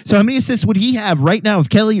assists? So how many assists would he have right now if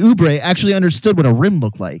Kelly Oubre actually understood what a rim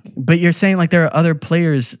looked like? But you're saying like there are other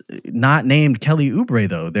players not named Kelly Oubre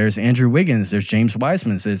though. There's Andrew Wiggins. There's James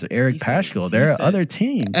Wiseman. There's Eric He said- Paschal. he There are said- other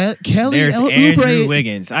teams. Kelly There's Andrew Oubre.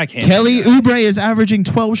 Wiggins. I can't. Kelly believe that. Oubre is averaging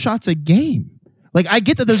 12 shots a game. Like I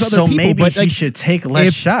get that there's other So people, maybe but he like, should take less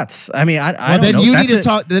if- shots. I mean, I well, don't then know. you That's need to a-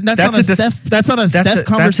 talk. Then that's that's not a a dis- Steph. That's not a Steph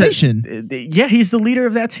conversation. Yeah, he's the leader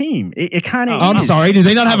of that team. It kind of. I'm is. sorry. Do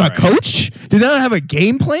they not have a Alright. coach? Do they not have a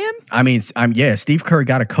game plan? I mean, yeah. Steve Kerr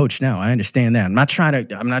got a coach now. I understand that. I'm not trying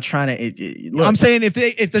to. Look, I'm saying if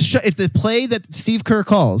the play that Steve Kerr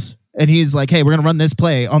calls and he's like, hey, we're gonna run this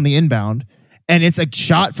play on the inbound, and it's a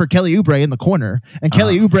shot for Kelly Oubre in the corner, and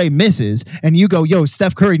Kelly Oubre misses, and you go, yo,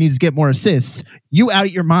 Steph Curry needs to get more assists. You out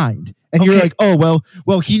of your mind. And you're Okay. like, oh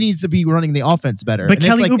well, he needs to be running the offense better. But And it's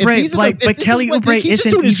Kelly like, if Oubre, these are the- like, if but this Kelly is what- Oubre he's just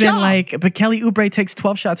isn't doing his even job. like. But Kelly Oubre takes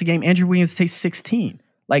 12 shots a game. Andrew Wiggins takes 16.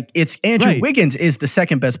 Like it's Andrew Right. Wiggins is the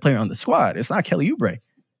second best player on the squad. It's not Kelly Oubre.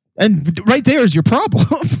 And right there is your problem.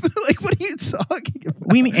 Like, what are you talking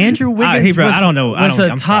about? We mean Andrew Wiggins hey, bro, was, I don't know. was I'm a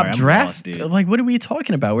top sorry, I'm draft. lost, dude. Like, what are we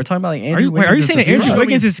talking about? We're talking about like Are Andrew you, Wiggins. are you is saying a that Andrew superstar.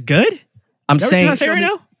 Wiggins is good? I'm Is that what you're saying. trying to say right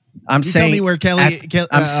now? I'm You tell saying me where Kelly.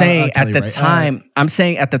 I'm saying Kelly, at the right? time. I'm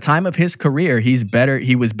saying at the time of his career, he's better.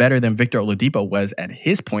 He was better than Victor Oladipo was at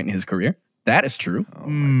his point in his career. That is true.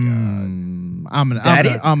 I'm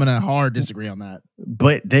gonna hard disagree on that.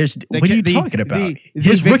 But there's what are you talking about? the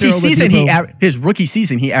His Victor rookie season, Oladipo- his rookie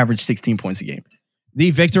season, he averaged 16 points a game.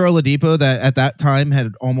 The Victor Oladipo that at that time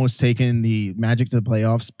had almost taken the Magic to the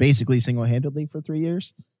playoffs, basically single handedly for 3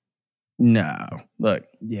 years. No, look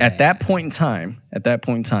Yeah. at that point in time.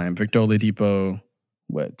 Victor Oladipo,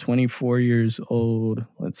 24 years old.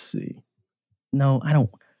 Let's see. No, I don't.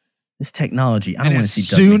 This technology. I don't And want to as see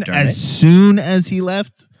soon Doug McDermott. as soon as he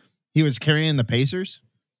left, he was carrying the Pacers.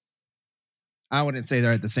 I wouldn't say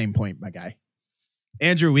they're at the same point, my guy.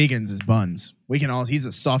 Andrew Wiggins is buns. He's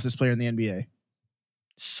the softest player in the NBA.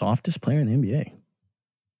 Softest player in the NBA.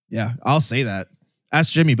 Yeah, I'll say that.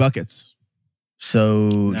 Ask Jimmy Buckets.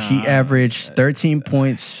 So he Nah, averaged 13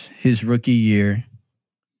 points his rookie year,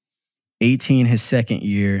 18 his second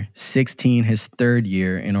year, 16 his third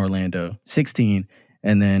year in Orlando, 16,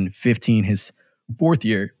 and then 15 his fourth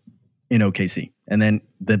year in OKC. And then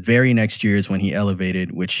the very next year is when he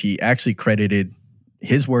elevated, which he actually credited,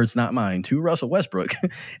 his words, not mine, to Russell Westbrook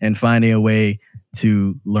and finding a way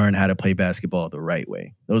to learn how to play basketball the right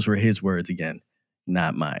way. Those were his words again,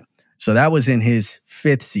 not mine. So that was in his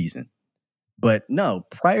fifth season. But no,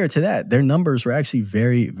 prior to that, their numbers were actually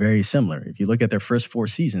very, very similar. If you look at their first 4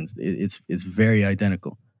 seasons, it's very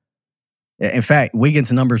identical. In fact,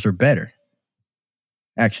 Wiggins' numbers are better,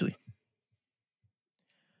 actually.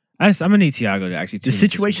 I'm gonna need Tiago to actually. The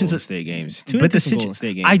situations of State games. But Golden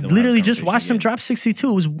State games. I literally just watched him drop 62.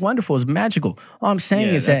 It was wonderful. It was magical. All I'm saying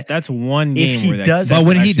is that's one game if he where does, but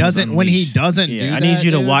when he doesn't do that, I need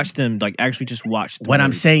you to watch them. Like actually, just watch. What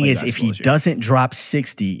I'm saying is, if he doesn't drop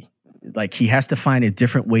 60, like he has to find a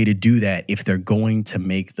different way to do that if they're going to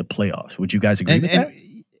make the playoffs. Would you guys agree with that?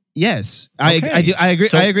 Yes, Okay. I agree.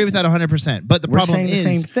 So I agree with that 100%. But the we're problem saying is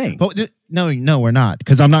the same thing. But no, we're not,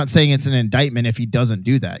 because I'm not saying it's an indictment if he doesn't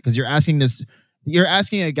do that. Because you're asking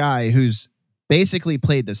a guy who's basically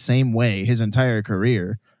played the same way his entire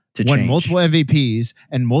career, To won change. multiple MVPs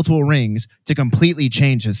and multiple rings, to completely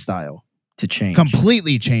change his style. To change.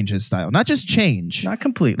 Completely change his style, not just change, Not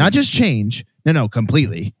completely. not just change. No,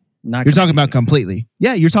 completely. Not You're talking about completely.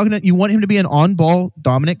 Yeah, you're talking. You want him to be an on-ball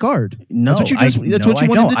dominant guard. No, that's what you I want him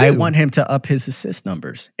don't. to do. I want him to up his assist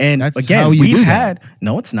numbers. And That's again, how you we've do had that.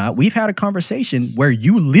 no, it's not. We've had a conversation where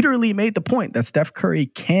you literally made the point that Steph Curry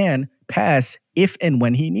can pass if and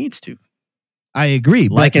when he needs to. I agree.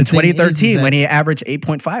 but Like in the thing is 2013 that- when he averaged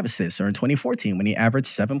 8.5 assists, or in 2014 when he averaged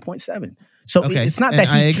 7.7. So Okay, it's not and that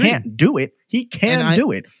I he agree. can't do it. He can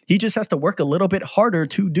do it. He just has to work a little bit harder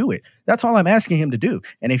to do it. That's all I'm asking him to do.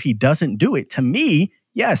 And if he doesn't do it, to me,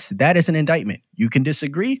 yes, that is an indictment. You can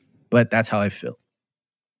disagree, but that's how I feel.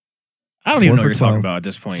 I don't even know 4 what for you're talking 12. about at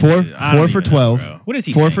this point. Four dude. I don't for even know, 12. bro. What is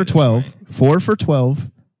he 4 saying for at this 12. point? 4 for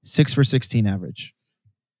 12. 6 for 16 average.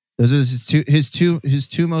 Those are his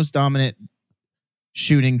two most dominant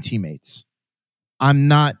shooting teammates. I'm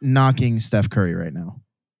not knocking Steph Curry right now.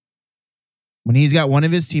 When he's got one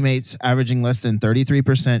of his teammates averaging less than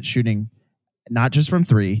 33% shooting, not just from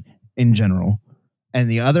three, in general, and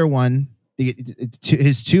the other one,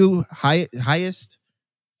 his two highest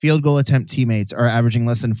field goal attempt teammates are averaging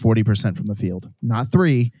less than 40% from the field, not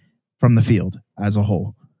three, from the field as a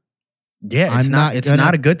whole. Yeah, it's not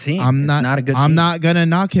a good team. It's not a good team. I'm not gonna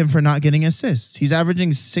knock him for not getting assists. He's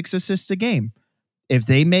averaging 6 assists a game. If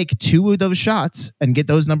they make 2 of those shots and get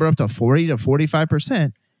those number up to 40 to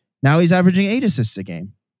 45%, now he's averaging 8 assists a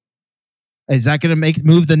game. Is that going to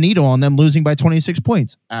move the needle on them losing by 26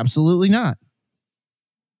 points? Absolutely not.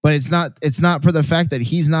 But it's not for the fact that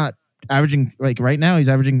he's not averaging, like right now he's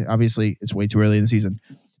averaging, obviously it's way too early in the season,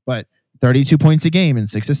 but 32 points a game and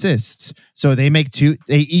 6 assists. So they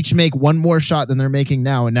each make one more shot than they're making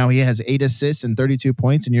now, and now he has 8 assists and 32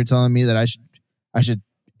 points, and you're telling me that I should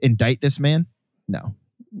indict this man? No.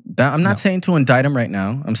 I'm not saying to indict him right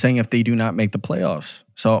now. I'm saying if they do not make the playoffs.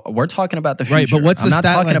 So we're talking about the future. Right, but what's the I'm not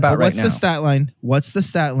stat talking line? about But right what's now. the stat line? What's the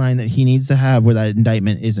stat line that he needs to have where that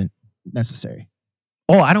indictment isn't necessary?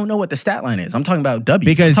 Oh, I don't know what the stat line is. I'm talking about W's.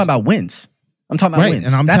 Because- I'm talking about wins. I'm talking about wins.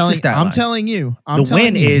 and I'm That's telling the stat line. I'm telling you, the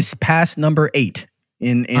win is past number 8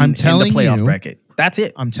 in the telling playoff you- bracket. That's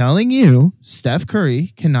it. I'm telling you, Steph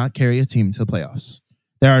Curry cannot carry a team to the playoffs.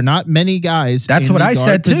 There are not many guys. That's in what the I guard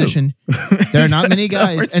said too. position. There are not many So we're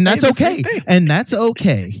guys, and that's saying the okay. same thing. And that's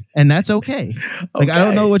okay. And that's okay. Like I don't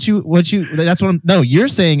Okay. know what you. That's what I'm. No, you're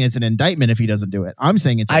saying it's an indictment if he doesn't do it. I'm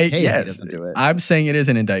saying it's okay if he Yes, doesn't do it. I'm saying it is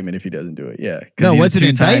an indictment if he doesn't do it. Yeah, No, because what's an he's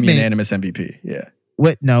a two-time indictment? unanimous MVP. Yeah.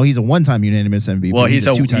 What? No, he's a one-time unanimous MVP. Well, he's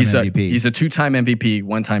a two-time MVP. He's a 2-time MVP,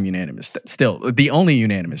 1-time unanimous. Still, the only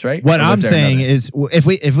unanimous, right? What Or I'm was there saying another? is,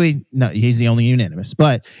 if we no, he's the only unanimous.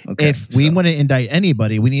 But Okay, if we so- want to indict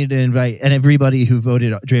anybody, we need to invite everybody who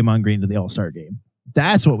voted Draymond Green to the All-Star game.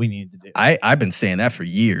 That's what we need to do. I've been saying that for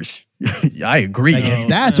years. I agree. Like,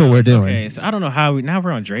 that's what we're doing. Okay, so I don't know how now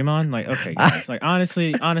we're on Draymond. Like, okay, guys, like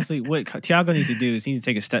honestly, what Tiago needs to do is he needs to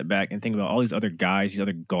take a step back and think about all these other guys, these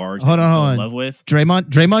other guards Hold that on, he's so hold in on. love with.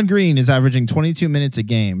 Draymond Green is averaging 22 minutes a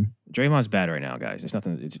game, Draymond's bad right now, guys. It's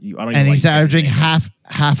nothing. It's you. I don't. Even and like he's checking averaging his name.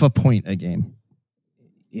 half a point a game.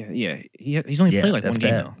 Yeah. He's only Yeah, played like that's one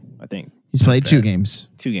game bad. now. I think He's played That's 2 bad. games.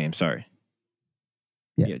 2 games. Sorry.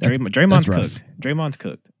 Yeah, that's- Draymond's that's rough. cooked. Draymond's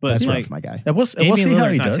cooked. But That's like, rough, my guy. And we'll Damian see how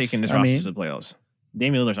Lillard's he not does. taking this I roster mean, to the playoffs.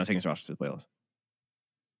 Damian Lillard's not taking this roster to the playoffs.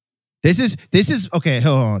 This is okay.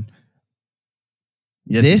 Hold on.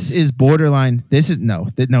 yes, This is borderline. This is no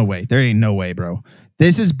way. There ain't no way, bro.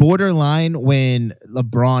 This is borderline when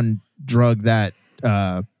LeBron drug that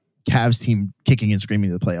Cavs team kicking and screaming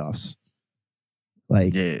to the playoffs.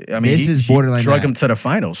 Like, yeah. I mean, this is he borderline drug that. him to the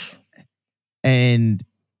finals. and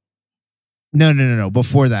no.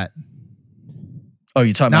 Before that, Oh,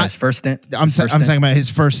 you talking Not- about his first stint? I'm talking about his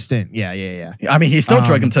first stint. Yeah. I mean, he still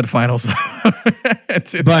drug him Um, to the finals.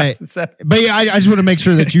 But yeah, I just want to make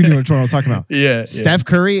sure that you knew which one I was talking about. yeah, Steph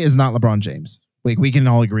Curry is not LeBron James. We can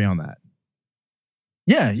all agree on that.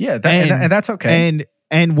 yeah. And- And that's okay.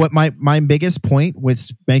 And what my biggest point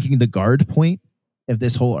with making the guard point of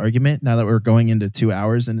this whole argument. Now that we're going into 2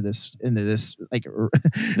 hours into this like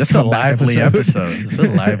This is a comeback lively episode. This is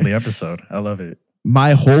a lively episode. I love it.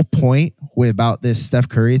 My whole point about this Steph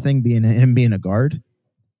Curry thing being him being a guard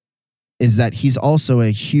is that he's also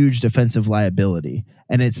a huge defensive liability,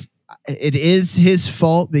 and it is his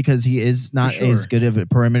fault because he is not as good of a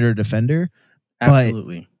perimeter defender.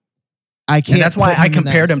 Absolutely. I can't. And that's why I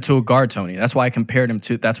compared him to a guard, Tony. That's why I compared him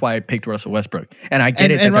to. That's why I picked Russell Westbrook. And I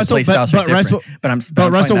get it that Russell, the play styles are different.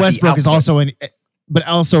 But Russell Westbrook is also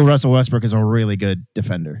Russell Westbrook is a really good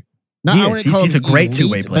defender. He's a great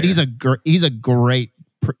two-way player. But he's a great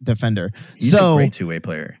defender. He's a great two-way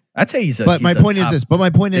player. I'd say he's a. But my point is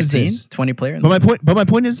this. 20 player. But my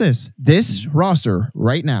point is this. This roster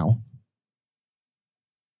right now,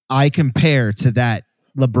 I compare to that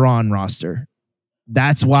LeBron roster.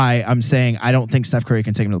 That's why I'm saying I don't think Steph Curry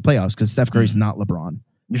can take him to the playoffs because Steph Curry's not LeBron.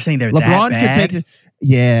 You're saying they're LeBron that bad? could take.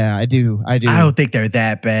 Yeah, I do. I don't think they're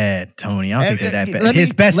that bad, Tony. I don't think they're that bad.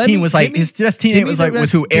 His best team was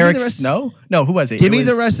who? Eric Snow? No, who was it? Give me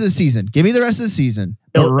the rest of the season.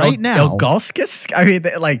 But right now, Ilgauskas? I mean,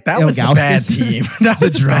 that was a bad team. That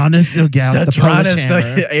was Zydrunas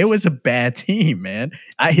Ilgauskas. It was a bad team, man.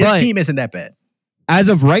 His team isn't that bad. As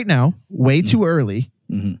of right now, way too early.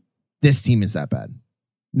 Mm-hmm. This team is that bad.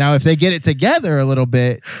 Now, if they get it together a little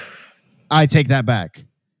bit, I take that back.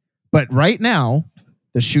 But right now,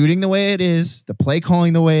 the shooting the way it is, the play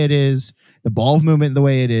calling the way it is, the ball movement the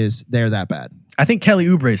way it is, they're that bad. I think Kelly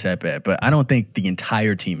Oubre is that bad, but I don't think the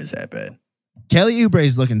entire team is that bad. Kelly Oubre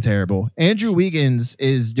is looking terrible. Andrew Wiggins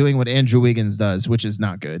is doing what Andrew Wiggins does, which is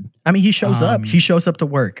not good. I mean, he shows up. He shows up to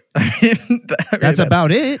work. That's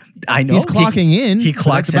about it. I know. He's clocking in. He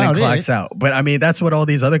clocks in and clocks out. But I mean, that's what all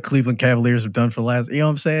these other Cleveland Cavaliers have done for the last, you know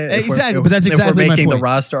what I'm saying? Exactly. But that's exactly my point. If we're making the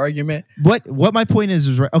roster argument. What my point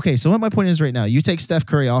is right. Okay, so what my point is right now, you take Steph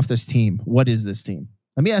Curry off this team. What is this team?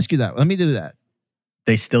 Let me ask you that. Let me do that.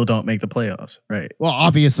 They still don't make the playoffs, right? Well,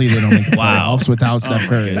 obviously they don't make the playoffs without Steph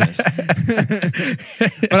Curry.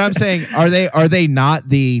 But I'm saying, are they not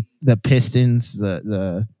the Pistons?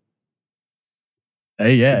 They're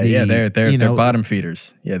bottom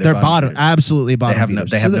feeders. Yeah, they're bottom, absolutely bottom.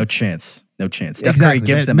 They have no chance. No chance. Steph Curry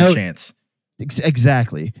gives them a chance.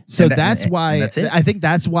 Exactly. So that's why I think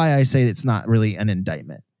that's why I say it's not really an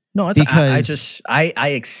indindictment. No, it's because I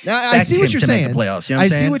expect him to make the playoffs. You know what I'm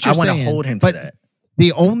saying? I want to hold him to that.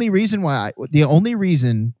 The only reason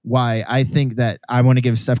why I think that I want to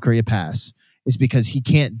give Steph Curry a pass is because he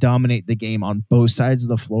can't dominate the game on both sides of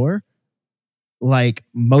the floor like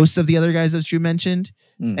most of the other guys that you mentioned.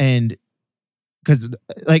 And because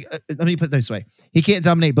let me put it this way. He can't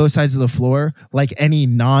dominate both sides of the floor like any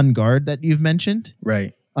non-guard that you've mentioned.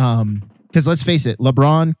 Right. Because let's face it,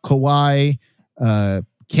 LeBron, Kawhi,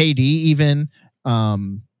 KD even,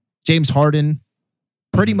 James Harden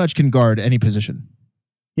pretty much can guard any position.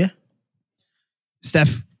 Yeah.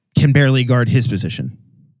 Steph can barely guard his position.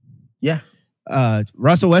 Yeah.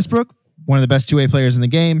 Russell Westbrook, one of the best two-way players in the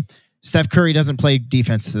game. Steph Curry doesn't play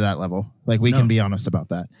defense to that level. Like, we can be honest about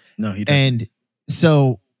that. No, he doesn't. And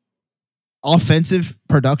so offensive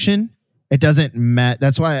production, it doesn't matter.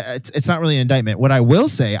 That's why it's not really an indictment. What I will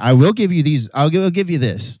say, I will give you these. I'll give you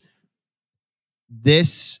this.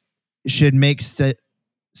 This should make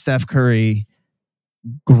Steph Curry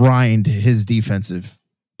grind his defensive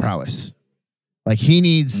prowess. Like, he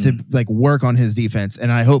needs to work on his defense,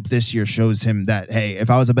 and I hope this year shows him that, hey, if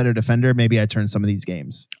I was a better defender, maybe I turn some of these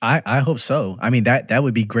games. I hope so. I mean, that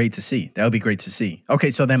would be great to see. That would be great to see. Okay,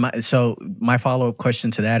 so then my follow-up question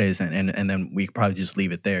to that is, and then we could probably just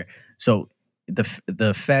leave it there. So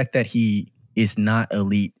the fact that he is not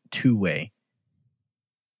elite two-way,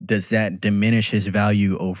 does that diminish his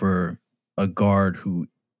value over a guard who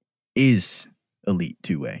is elite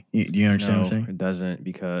two-way? Do you understand what I'm saying? It doesn't,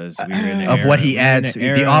 because we're in the of era, what he adds,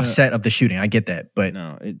 the offset of the shooting. I get that, but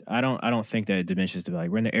no, I don't think that it diminishes the value.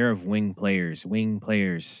 We're in the era of wing players.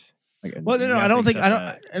 Like, well, no, I don't think I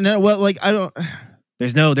don't.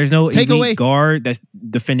 There's no elite guard that's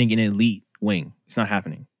defending an elite wing. It's not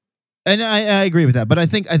happening. And I agree with that, but I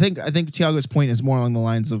think Tiago's point is more along the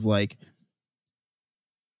lines of like,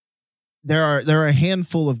 there are a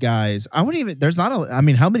handful of guys. How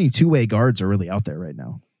many two-way guards are really out there right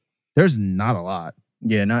now? There's not a lot.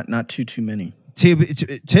 Yeah, not too many.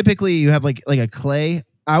 Typically, you have like a Clay.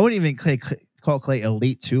 I wouldn't even call Clay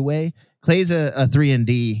elite two-way. Clay's a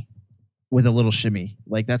 3-and-D with a little shimmy.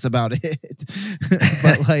 Like, that's about it.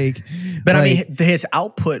 but I mean, his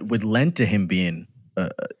output would lend to him being.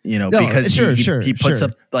 Because he puts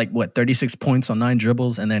up 36 points on 9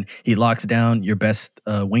 dribbles, and then he locks down your best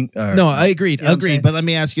wing. No, I agreed. But let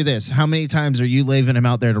me ask you this: how many times are you leaving him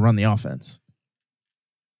out there to run the offense?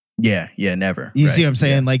 Yeah, never. You Right, see what I'm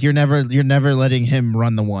saying? yeah. Like you're never letting him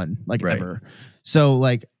run the one, like Right. ever. So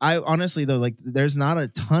like I honestly though, like there's not a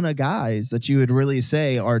ton of guys that you would really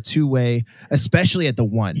say are two-way, especially at the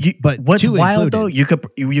one. But what's two wild included.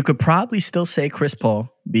 though, you could probably still say Chris Paul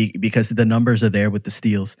because the numbers are there with the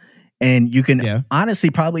steals, and you can Yeah. honestly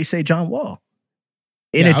probably say John Wall.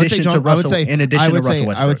 In Yeah, I would say addition to Russell,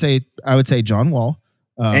 Westbrook, I would say John Wall,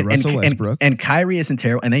 Russell and Westbrook. and Kyrie isn't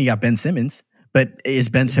terrible, and then you got Ben Simmons. But is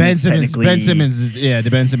Ben Simmons technically Ben Simmons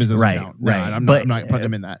doesn't Right, count. right. No, I'm But- not putting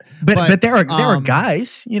him in that. But there are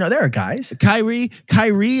guys, there are guys. Kyrie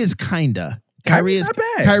is kinda. Kyrie's not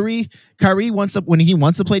bad. Kyrie when he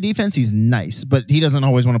wants to play defense, he's nice, but he doesn't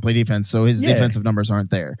always want to play defense, so his Yeah. defensive numbers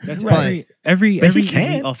aren't there. That's Right. every But he elite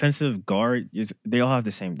can. offensive guard they all have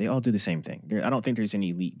the same. They all do the same thing. I don't think there's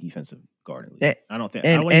any elite defensive guard. In the league. I don't think.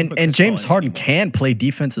 I wouldn't put And Chris James Paul in Harden anymore. can play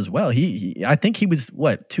defense as well. I think he was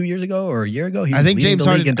 2 years ago or a year ago. He was I think leading James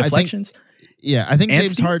the league in Harden- I think- deflections. Yeah, I think And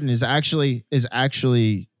James steals. Harden is actually,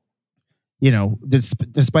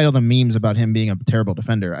 despite all the memes about him being a terrible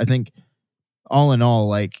defender, I think all in all,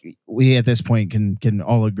 like we at this point can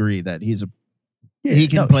all agree that he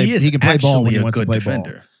can play. He is He can play ball when actually he a wants to good play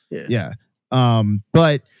defender. ball. Yeah.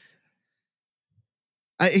 But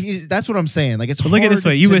that's what I'm saying. Like it's But look at it this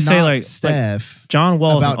hard way. You to would say, knock like Steph. John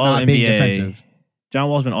Wall's an about all not being NBA. defensive. John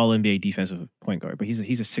Wall's been all NBA defensive point guard, but he's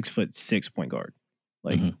a 6'6" point guard.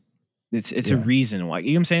 Like Mhm. it's a Yeah. reason why. You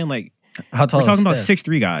know what I'm saying? Like How tall we're talking is about Steph?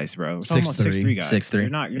 6'3" guys, bro. We're talking about 6'3". 6'3" guys. 6'3".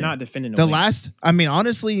 You're Yeah. not defending The wing. last, I mean,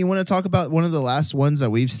 honestly, you want to talk about one of the last ones that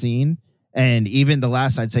we've seen, and even the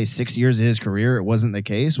last, I'd say 6 years of his career, it wasn't the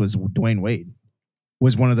case, was Dwayne Wade.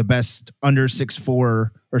 Was one of the best under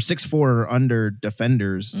 6'4" or 6'4" or under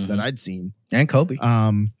defenders Mhm. that I'd seen. And Kobe.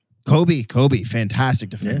 Kobe, fantastic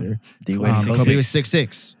defender. D-Wade Kobe Kobe 6'6". was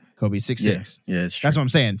 6'6". Kobe 6'6". Yeah, it's true. That's what I'm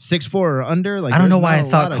saying. 6'4" or under. Like I don't know there's why I not a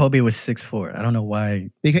thought lot of- Kobe was 6'4". I don't know why.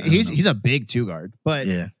 because I don't know. he's a big two guard, but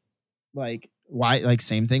Yeah. like why? Like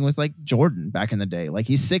same thing with like Jordan back in the day. Like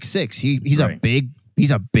he's 6'6". He's Right. a big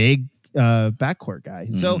backcourt guy.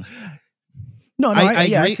 So No, I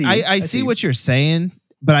yeah, agree. see, I see what you're saying,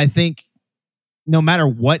 but I think no matter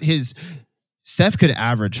what Steph could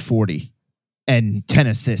average 40 and 10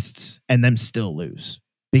 assists and them still lose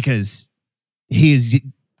because he is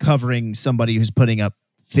covering somebody who's putting up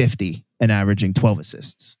 50 and averaging 12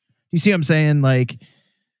 assists. You see what I'm saying? Like,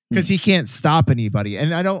 because he can't stop anybody.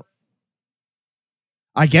 And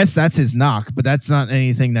I guess that's his knock, but that's not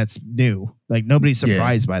anything that's new. Like nobody's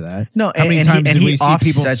surprised by that. No, How many times and did he we see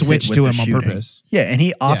people offsets it switch with to the him on shooting. purpose? Yeah, and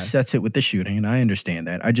he offsets it with the shooting, and I understand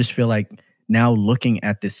that. I just feel like now looking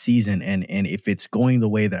at this season, and if it's going the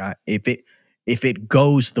way that if it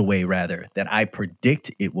goes the way rather that I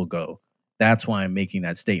predict it will go, that's why I'm making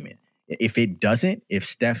that statement. If it doesn't, if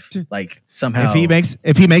Steph like somehow If he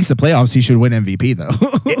makes the playoffs, he should win MVP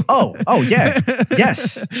though. oh yeah,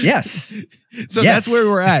 yes. So Yes. that's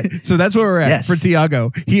where we're at. Yes. For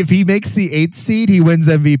Tiago. If he makes the 8th seed, he wins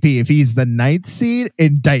MVP. If he's the 9th seed,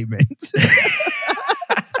 indictment.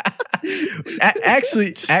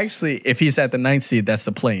 Actually, if he's at the 9th seed, that's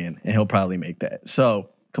the play-in, and he'll probably make that. So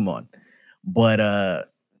come on, but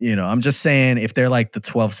I'm just saying if they're like the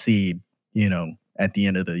 12th seed, at the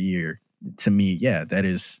end of the year, to me,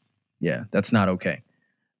 that's not okay.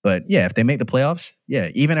 But yeah, if they make the playoffs,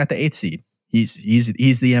 even at the 8th seed, he's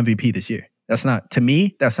the MVP this year. That's not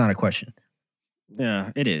a question.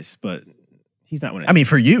 Yeah, it is, but he's not winning. I mean,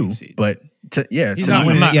 for you, MVP. but He's to not me,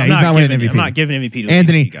 winning. I'm Yeah, he's not winning giving- MVP. I'm not giving MVP to a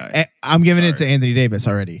Anthony, CC guy. I'm giving it to Sorry. Anthony Davis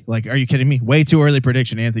already. Like, are you kidding me? Way too early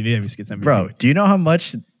prediction. Anthony Davis gets MVP. Bro, do you know how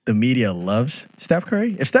much the media loves Steph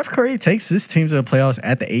Curry? If Steph Curry takes this team to the playoffs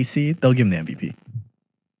at the 8th seed, they'll give him the MVP.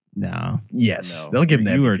 No. Yes, No, they'll give him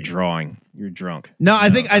the You MVP. are drawing. You're drunk. No, I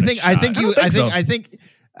think not a shot.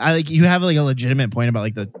 I like you have like a legitimate point about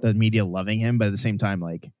like the media loving him, but at the same time,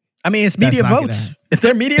 like I mean, it's That's media not votes. gonna- If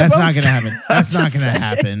they're media that's votes, not gonna happen. That's I'm not just gonna saying.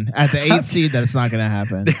 happen. At the 8th seed, that's not gonna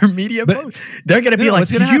happen. They're media But- votes. They're gonna be No, like,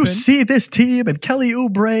 what's "Do gonna you happen- see this team?" And Kelly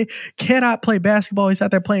Oubre cannot play basketball. He's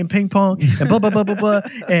out there playing ping pong and blah blah blah blah blah.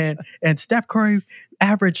 And Steph Curry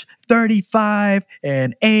averaged 35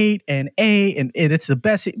 and 8 and it's the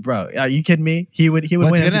best. Bro, are you kidding me? He would What's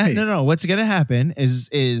win gonna MVP. no? What's gonna happen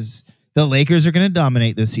is the Lakers are gonna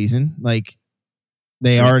dominate this season. Like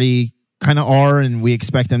they Sure. already kind of are, and we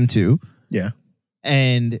expect them to. Yeah.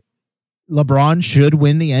 And LeBron should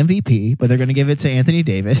win the MVP, but they're going to give it to Anthony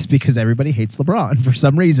Davis because everybody hates LeBron for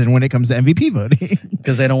some reason when it comes to MVP voting.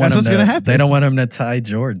 Because they don't want That's him what's to. gonna happen. They don't want him to tie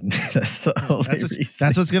Jordan. That's the only reason.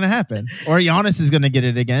 That's what's going to happen. Or Giannis is going to get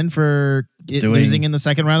it again for Doing- losing in the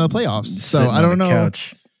second round of the playoffs. So Sitting I on don't the know.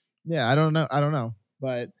 couch. Yeah, I don't know.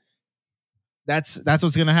 But that's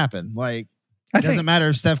what's gonna happen. Like I it doesn't think matter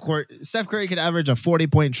if Steph Curry could average a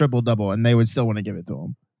 40-point triple-double and they would still want to give it to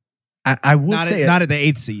him. I will Not say at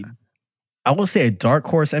the 8th seed. I will say a dark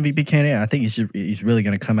horse MVP candidate. I think he's really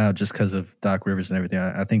going to come out just because of Doc Rivers and everything.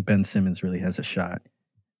 I think Ben Simmons really has a shot,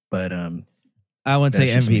 but I wouldn't say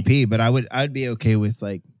That's just me. MVP, but I'd be okay with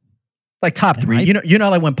like top three. might- You know,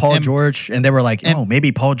 like when Paul M- George and they were like, M- oh,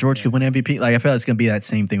 maybe Paul George could win MVP. Like I feel like it's going to be that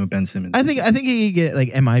same thing with Ben Simmons. I think he could get like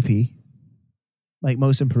MIP, like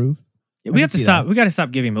most improved. Yeah, I we can have to see stop. that. We got to stop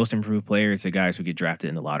giving most improved players to guys who get drafted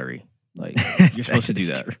in the lottery. Like you're supposed to do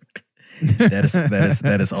that.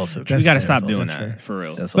 That is also true. We got to That is stop also doing true. that for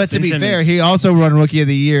real. That's But also to be Simmons- fair, he also won Rookie of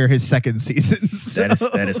the Year his second season. So.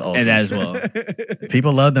 that is also and that as true. well.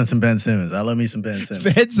 People love them some Ben Simmons. I love me some Ben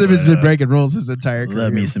Simmons. Ben Simmons But, been breaking rules his entire career.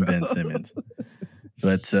 love me some Ben Simmons.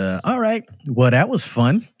 But all right, well that was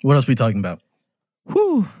fun. What else we talking about?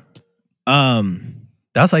 Whew.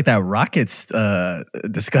 That was like that Rockets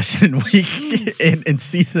discussion week in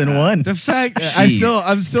season one. The fact Jeez.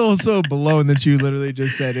 I'm still so blown that you literally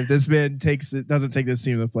just said if this man doesn't take this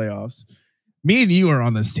team to the playoffs, me and you are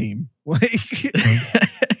on this team. Like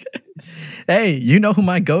Hey, you know who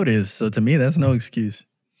my GOAT is, so to me that's no excuse.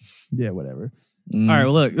 yeah, whatever. Mm. All right,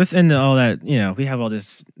 well, look, let's end all that. You know, we have all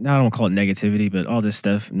this. I don't call it negativity, but all this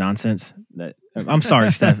stuff, nonsense. That I'm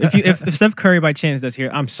sorry, Steph. If Steph Curry by chance does here,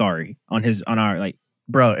 I'm sorry on our like.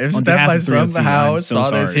 Bro, if On Steph behalf by of 302, somehow I'm so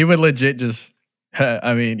saw this, sorry. he would legit just.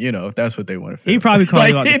 I mean, you know, if that's what they want to feel. He probably called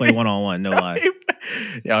you out to Like, play 1-on-1. No lie.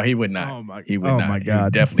 No, he would not. Oh my, He would oh not. my He would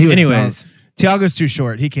god, definitely. He would Anyways, Tiago's too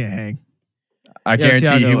short. He can't hang. I Yeah, guarantee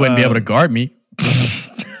you, he Thiago, wouldn't be able to guard me.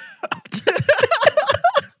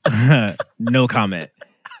 no comment.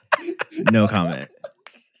 No comment.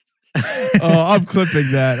 Oh, I'm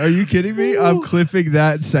clipping that. Are you kidding me? I'm clipping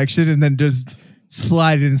that section and then just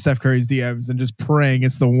slide it in Steph Curry's DMs and just praying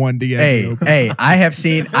it's the one DM. Hey, I have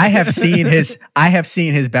seen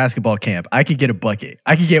his basketball camp. I could get a bucket.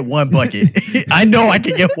 I could get one bucket. I know I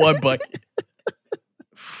could get one bucket.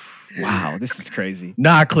 Wow, this is crazy.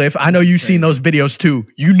 Nah, Cliff. I know you've seen those videos too.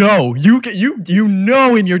 You know, you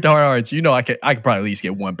know in your dark hearts, you know I could probably at least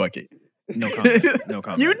get one bucket. No comment. No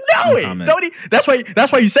comment. You know No it, comment. don't he? That's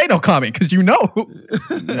why you say no comment because you know.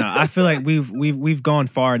 No, I feel like we've gone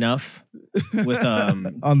far enough with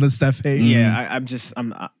on the Steph hate. Yeah, I'm no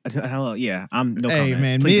Hey comment.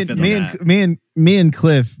 man, Plead the fifth on that. me and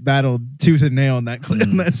Cliff battled tooth and nail on that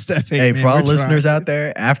on that Steph hate. Hey, man. for all We're listeners trying. out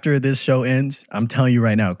there, after this show ends, I'm telling you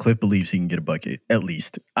right now, Cliff believes he can get a bucket. At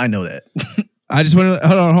least I know that. I just want to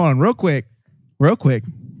hold on, real quick.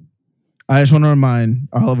 I just want to remind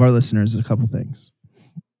all of our listeners of a couple things.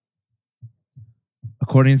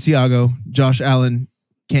 According to Tiago, Josh Allen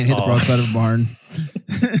can't hit the broadside of a barn.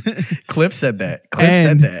 Cliff said that.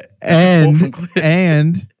 And- That's a quote from Cliff.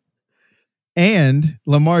 And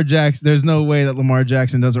Lamar Jackson, there's no way that Lamar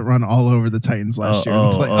Jackson doesn't run all over the Titans last year in the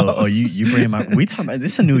playoffs. You bring my. We talking about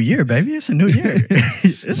this? Is a new year, baby. It's a new year.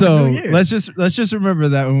 It's So a new year. let's just remember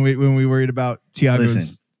that when we worried about Tiago's.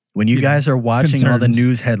 Listen, when you guys are watching all the concerns.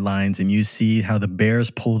 news headlines and you see how the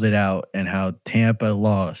Bears pulled it out and how Tampa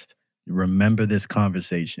lost, remember this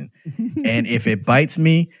conversation. And if it bites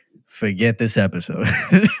me, forget this episode.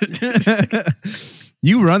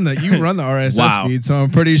 You run the RSS Wow. feed, so I'm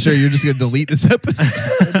pretty sure you're just gonna delete this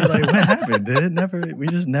episode. Be like, what happened? We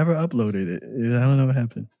just never uploaded it. I don't know what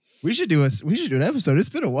happened. we should do an episode. It's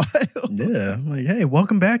been a while. Yeah, I'm like, hey,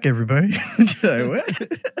 welcome back, everybody. Like, what?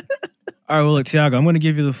 All right, well, look, Tiago, I'm going to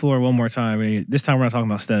give you the floor one more time. I mean, this time we're not talking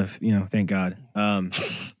about Steph. You know, thank God.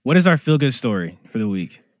 What is our feel good story for the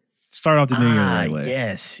week? Start off the new year the right way.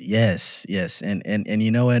 Yes. And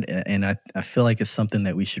you know what? And I feel like it's something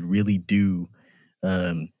that we should really do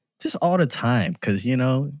just all the time because, you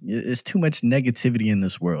know, it's too much negativity in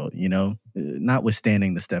this world, you know,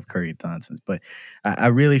 notwithstanding the Steph Curry nonsense. But I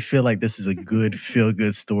really feel like this is a good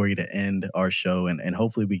feel-good story to end our show. And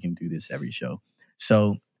hopefully we can do this every show.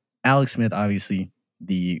 So Alex Smith, obviously,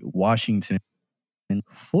 the Washington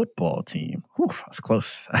football team. Whew, I was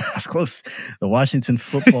close. The Washington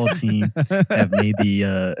football team have made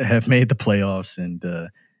the playoffs, and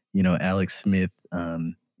you know, Alex Smith.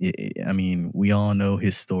 I mean, we all know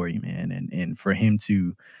his story, man, and for him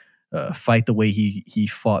to fight the way he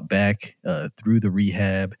fought back through the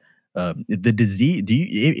rehab. The disease.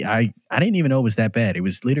 I didn't even know it was that bad. It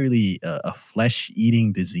was literally a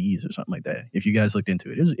flesh-eating disease or something like that. If you guys looked into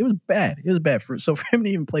it, it was bad. It was bad for him to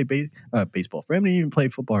even play baseball, for him to even play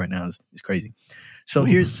football right now is crazy. So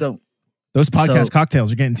Those podcast cocktails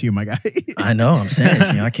are getting to you, my guy. I know. I'm saying,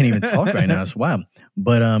 you know, I can't even talk right now. It's wild.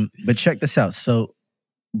 But check this out. So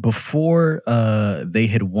before they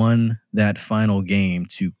had won that final game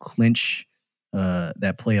to clinch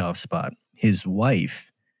that playoff spot, his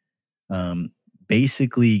wife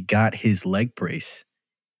basically got his leg brace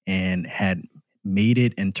and had made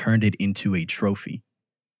it and turned it into a trophy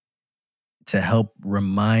to help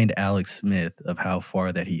remind Alex Smith of how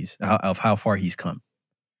far he's come.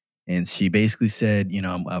 And she basically said,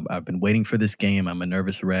 I've been waiting for this game. I'm a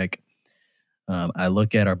nervous wreck. I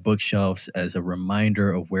look at our bookshelves as a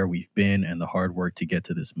reminder of where we've been and the hard work to get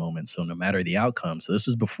to this moment. So no matter the outcome, so this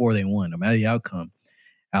was before they won, no matter the outcome,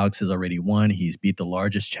 Alex has already won. He's beat the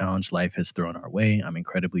largest challenge life has thrown our way. I'm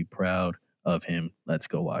incredibly proud of him. Let's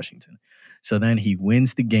go, Washington. So then he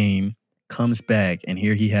wins the game, comes back, and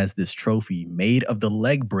here he has this trophy made of the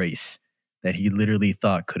leg brace that he literally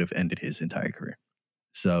thought could have ended his entire career.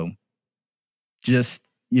 So just,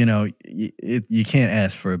 you can't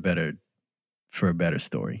ask for a better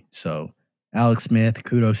story. So Alex Smith,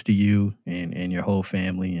 kudos to you and your whole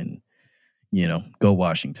family, and, go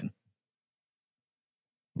Washington.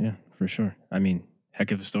 Yeah, for sure. I mean,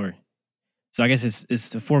 heck of a story. So I guess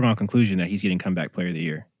it's a foregone conclusion that he's getting comeback player of the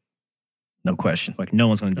year. No question. Like no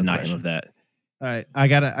one's going to deny him of that. All right, I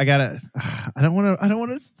gotta. I don't want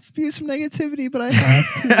to spew some negativity, but I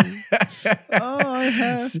have to. I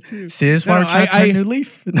have to. See, this why we're trying to turn a new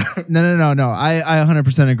leaf. No. I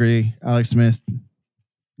 100% agree. Alex Smith,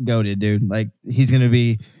 goated, dude. Like he's gonna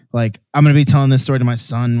be like, I'm gonna be telling this story to my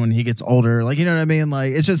son when he gets older. Like, you know what I mean?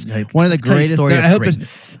 Like, it's just one of the greatest. Story I of hope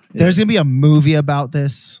greatness. there's gonna be a movie about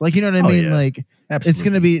this. Like, you know what I mean? Yeah. Like, Absolutely. it's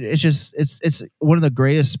gonna be. It's one of the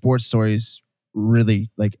greatest sports stories, really,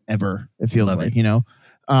 like ever. It feels Love like, it.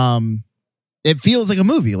 It feels like a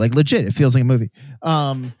movie, like legit. It feels like a movie.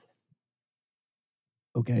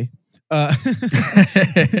 Okay.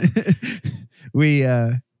 We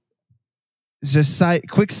just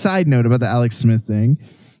quick side note about the Alex Smith thing.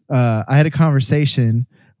 I had a conversation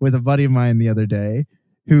with a buddy of mine the other day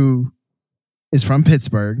who is from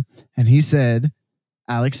Pittsburgh, and he said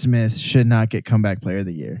Alex Smith should not get comeback player of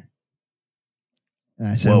the year. And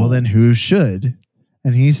I said, Whoa. well, then who should?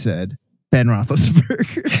 And he said, Ben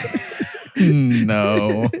Roethlisberger.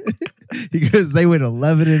 No. Because they went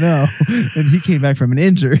 11-0, and he came back from an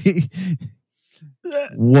injury.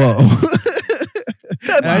 Whoa.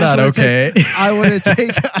 That's not okay. I want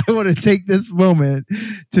to take this moment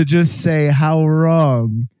to just say how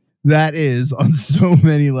wrong that is on so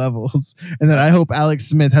many levels, and that I hope Alex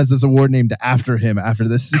Smith has this award named after him after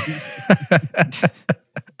this season.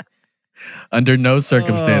 Under no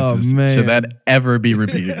circumstances should that man. ever be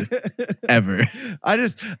repeated. Ever. I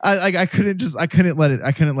couldn't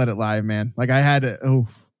let it lie, man. Like I had to.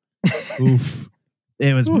 Oof.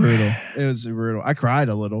 It was brutal. It was brutal. I cried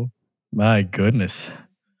a little. My goodness.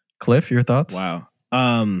 Cliff, your thoughts? Wow.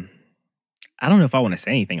 I don't know if I want to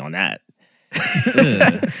say anything on that.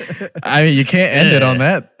 I mean, you can't end it on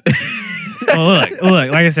that. Well, look.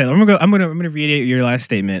 Like I said, I'm gonna reiterate your last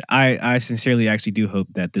statement. I sincerely actually do hope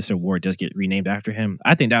that this award does get renamed after him.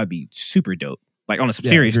 I think that would be super dope. Like on a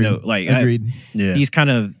serious agreed. note, like Agreed. Yeah. he's kind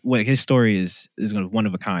of what his story is one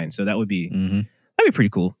of a kind. So that would be that'd be pretty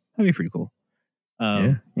cool.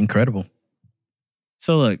 Yeah. Incredible.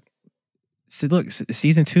 So look,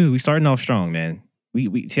 season 2, we starting off strong, man. We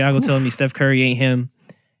Thiago telling me Steph Curry ain't him.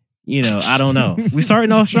 I don't know. We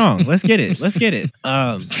starting off strong. Let's get it.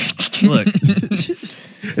 Look,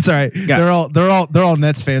 it's all right. They're all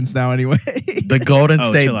Nets fans now anyway. The Golden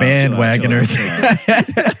State chill out, bandwagoners.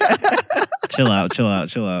 chill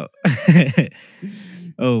out.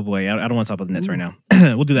 Oh boy, I don't want to talk about the Nets right now.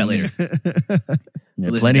 We'll do that later. Yeah,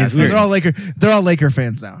 Listen, plenty of guys, series. They're all Laker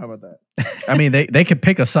fans now. How about that? I mean, they could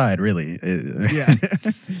pick a side, really. Yeah.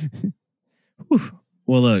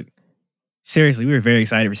 Well, look, seriously, we were very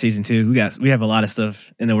excited for season 2. We have a lot of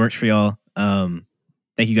stuff in the works for y'all.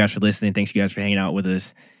 Thank you guys for listening. Thanks you guys for hanging out with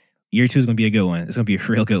us. Year 2 is going to be a good one. It's going to be a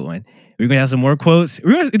real good one. We're going to have some more quotes.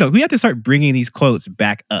 We have to start bringing these quotes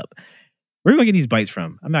back up. Where are we going to get these bites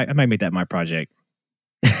from? I might make that my project.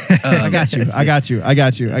 I got you.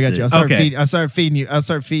 I'll start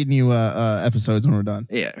feeding you episodes when we're done.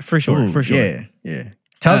 Yeah, for sure. Yeah.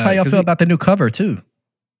 Tell us how y'all feel about the new cover too.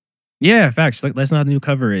 Yeah, facts. Let us know how the new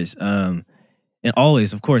cover is. And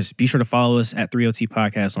always, of course, be sure to follow us at 3OT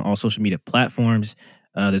Podcast on all social media platforms.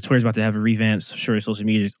 The Twitter's about to have a revamp. So sure,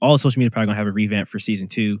 all social media probably gonna have a revamp for season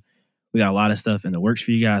 2. We got a lot of stuff in the works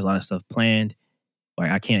for you guys. A lot of stuff planned.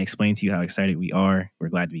 Like I can't explain to you how excited we are. We're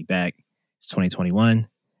glad to be back. It's 2021.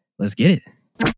 Let's get it.